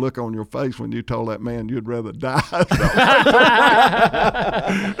scariest was the look on your face when you told that man you'd rather die." He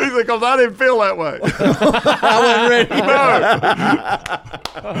said, "Because I didn't feel that way." I wasn't ready.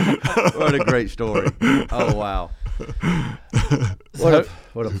 What a great story. Oh, wow.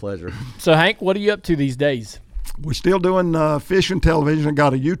 What a pleasure. So, Hank, what are you up to these days? We're still doing fishing television.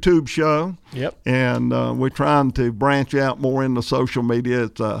 Got a YouTube show. Yep. And we're trying to branch out more into social media.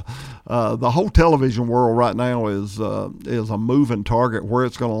 It's the whole television world right now is a moving target. Where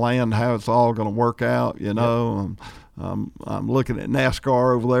it's going to land, how it's all going to work out. You know. Yep. I'm looking at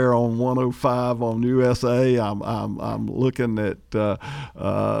NASCAR over there on 105 on USA. I'm looking at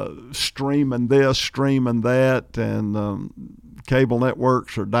streaming this, streaming that, and cable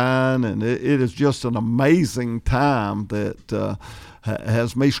networks are dying, and it is just an amazing time that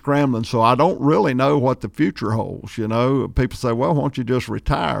has me scrambling. So I don't really know what the future holds. You know, people say, "Well, why don't you just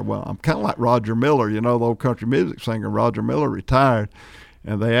retire?" Well, I'm kind of like Roger Miller, you know, the old country music singer. Roger Miller retired,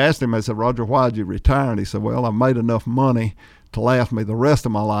 and they asked him, they said, "Roger, why'd you retire?" And he said, "Well, I made enough money to last me the rest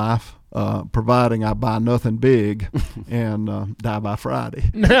of my life, providing I buy nothing big and die by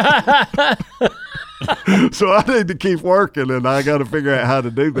Friday." So I need to keep working, and I got to figure out how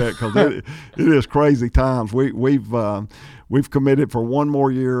to do that, because it is crazy times. We've committed for one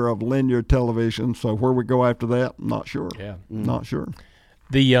more year of linear television. So where we go after that, I'm not sure. Yeah, not sure.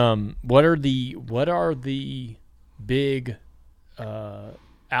 The what are the big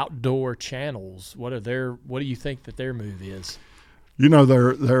outdoor channels? What do you think that their move is? You know,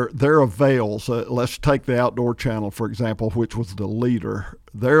 their avails. Let's take the Outdoor Channel, for example, which was the leader.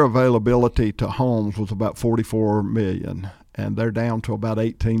 Their availability to homes was about 44 million, and they're down to about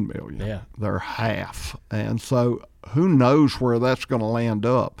 18 million. Yeah. They're half. And so who knows where that's going to land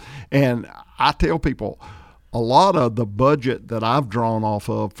up. And I tell people, a lot of the budget that I've drawn off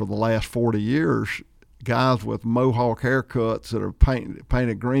of for the last 40 years, guys with mohawk haircuts that are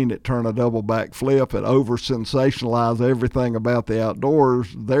painted green that turn a double back flip and over sensationalize everything about the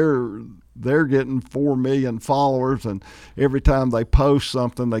outdoors, they're getting 4 million followers, and every time they post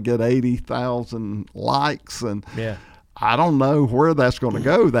something they get 80,000 likes, and yeah. I don't know where that's going to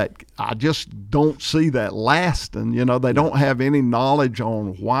go. That I just don't see that lasting. You know, they don't have any knowledge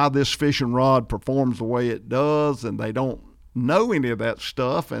on why this fishing rod performs the way it does, and they don't know any of that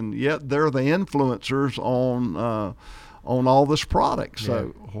stuff, and yet they're the influencers on all this product. So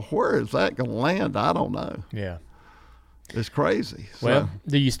where is that going to land? I don't know. Yeah, it's crazy. Well,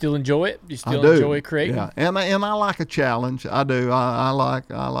 do you still enjoy it? Do you still enjoy creating? Yeah, and I like a challenge. I do. I like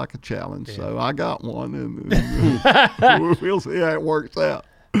a challenge. Yeah. So I got one, and we'll see how it works out.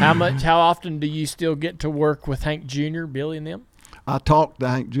 How often do you still get to work with Hank Jr., Billy, and them? I talked to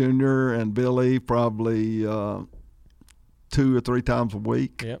Hank Jr. and Billy probably 2 or 3 times a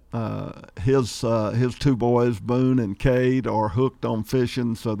week. Yep. His 2 boys, Boone and Cade, are hooked on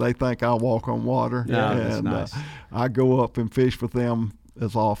fishing, so they think I walk on water. Yeah, that's nice. I go up and fish with them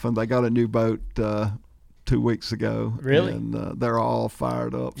as often. They got a new boat 2 weeks ago. Really? And they're all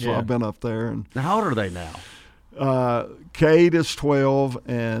fired up. So I've been up there. And now, how old are they now? Cade is 12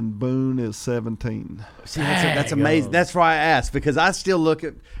 and Boone is 17. See, that's amazing. That's why I asked, because I still look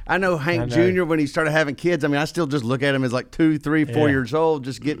at, I know Hank Jr. when he started having kids. I mean, I still just look at him as like 2, 3, 4 years old,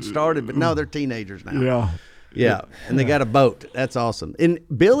 just getting started. But no, they're teenagers now. Yeah. And they got a boat. That's awesome. And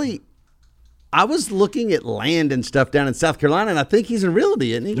Billy, I was looking at land and stuff down in South Carolina, and I think he's in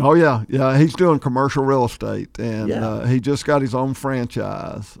realty, isn't he? Oh, yeah. He's doing commercial real estate, and he just got his own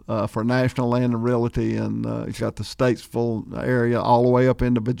franchise for National Land and Realty, and he's got the Statesville area all the way up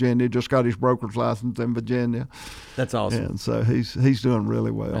into Virginia. Just got his broker's license in Virginia. That's awesome. And so he's doing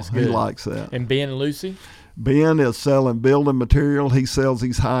really well. That's good. He likes that. And Ben and Lucy? Ben is selling building material. He sells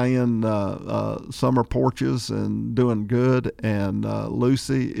these high-end summer porches and doing good. And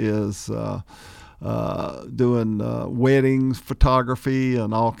Lucy is doing weddings, photography,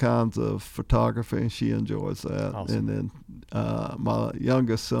 and all kinds of photography. She enjoys that. Awesome. And then my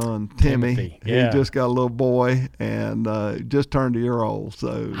youngest son, Timmy, he just got a little boy and just turned a year old.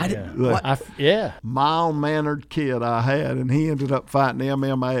 So mild-mannered kid I had, and he ended up fighting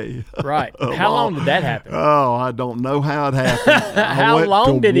MMA. Right. How long did that happen? Oh, I don't know how it happened. How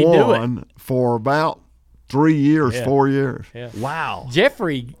long did he do it? For about 3 years, 4 years. Yeah. Wow.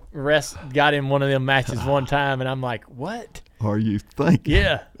 Jeffrey got in one of them matches one time, and I'm like, what? Are you thinking?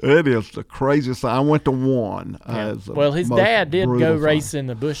 Yeah. It is the craziest thing. I went to one. Yeah. Well, his dad did go race in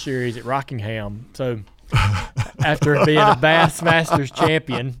the Busch Series at Rockingham. So after being a Bass Masters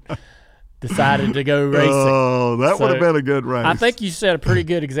champion, decided to go racing. Oh, that would have been a good race. I think you set a pretty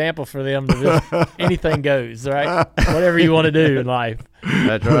good example for them to just anything goes, right? Whatever you want to do in life.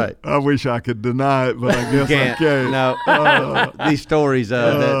 That's right. I wish I could deny it, but I guess I can't. No, these stories.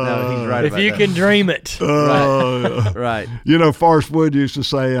 No, he's right. If you can dream it, right. You know, Forrest Wood used to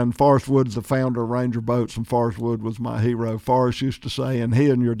say, and Forrest Wood's the founder of Ranger Boats, and Forrest Wood was my hero. Forrest used to say, and he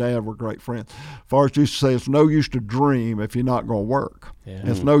and your dad were great friends. Forrest used to say, "It's no use to dream if you're not going to work. Yeah.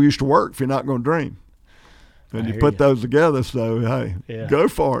 It's no use to work if you're not going to dream." And you put those together, so hey, go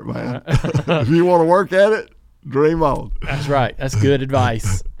for it, man. If you want to work at it, dream on. That's right. That's good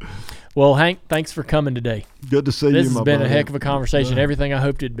advice. Well, Hank, thanks for coming today. Good to see you, my This has been buddy. a heck of a conversation, everything I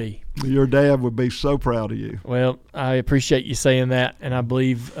hoped it'd be. Your dad would be so proud of you. Well, I appreciate you saying that, and I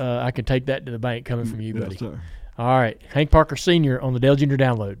believe I can take that to the bank coming from you, buddy. Yes, sir. All right. Hank Parker Sr. on the Dale Jr.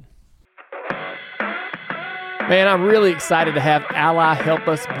 Download. Man, I'm really excited to have Ally help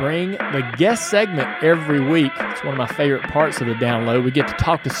us bring the guest segment every week. It's one of my favorite parts of the download. We get to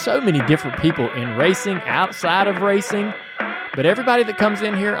talk to so many different people in racing, outside of racing. But everybody that comes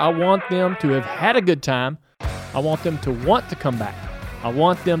in here, I want them to have had a good time. I want them to want to come back. I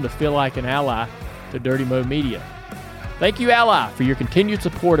want them to feel like an ally to Dirty Mo Media. Thank you, Ally, for your continued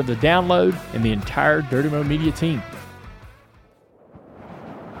support of the download and the entire Dirty Mo Media team.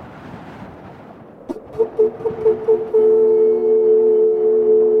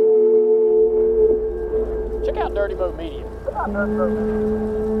 Check out Dirty Mo Media.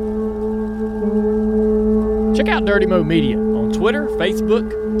 Check out Dirty Mo Media on Twitter,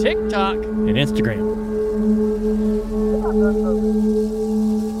 Facebook, TikTok, and Instagram.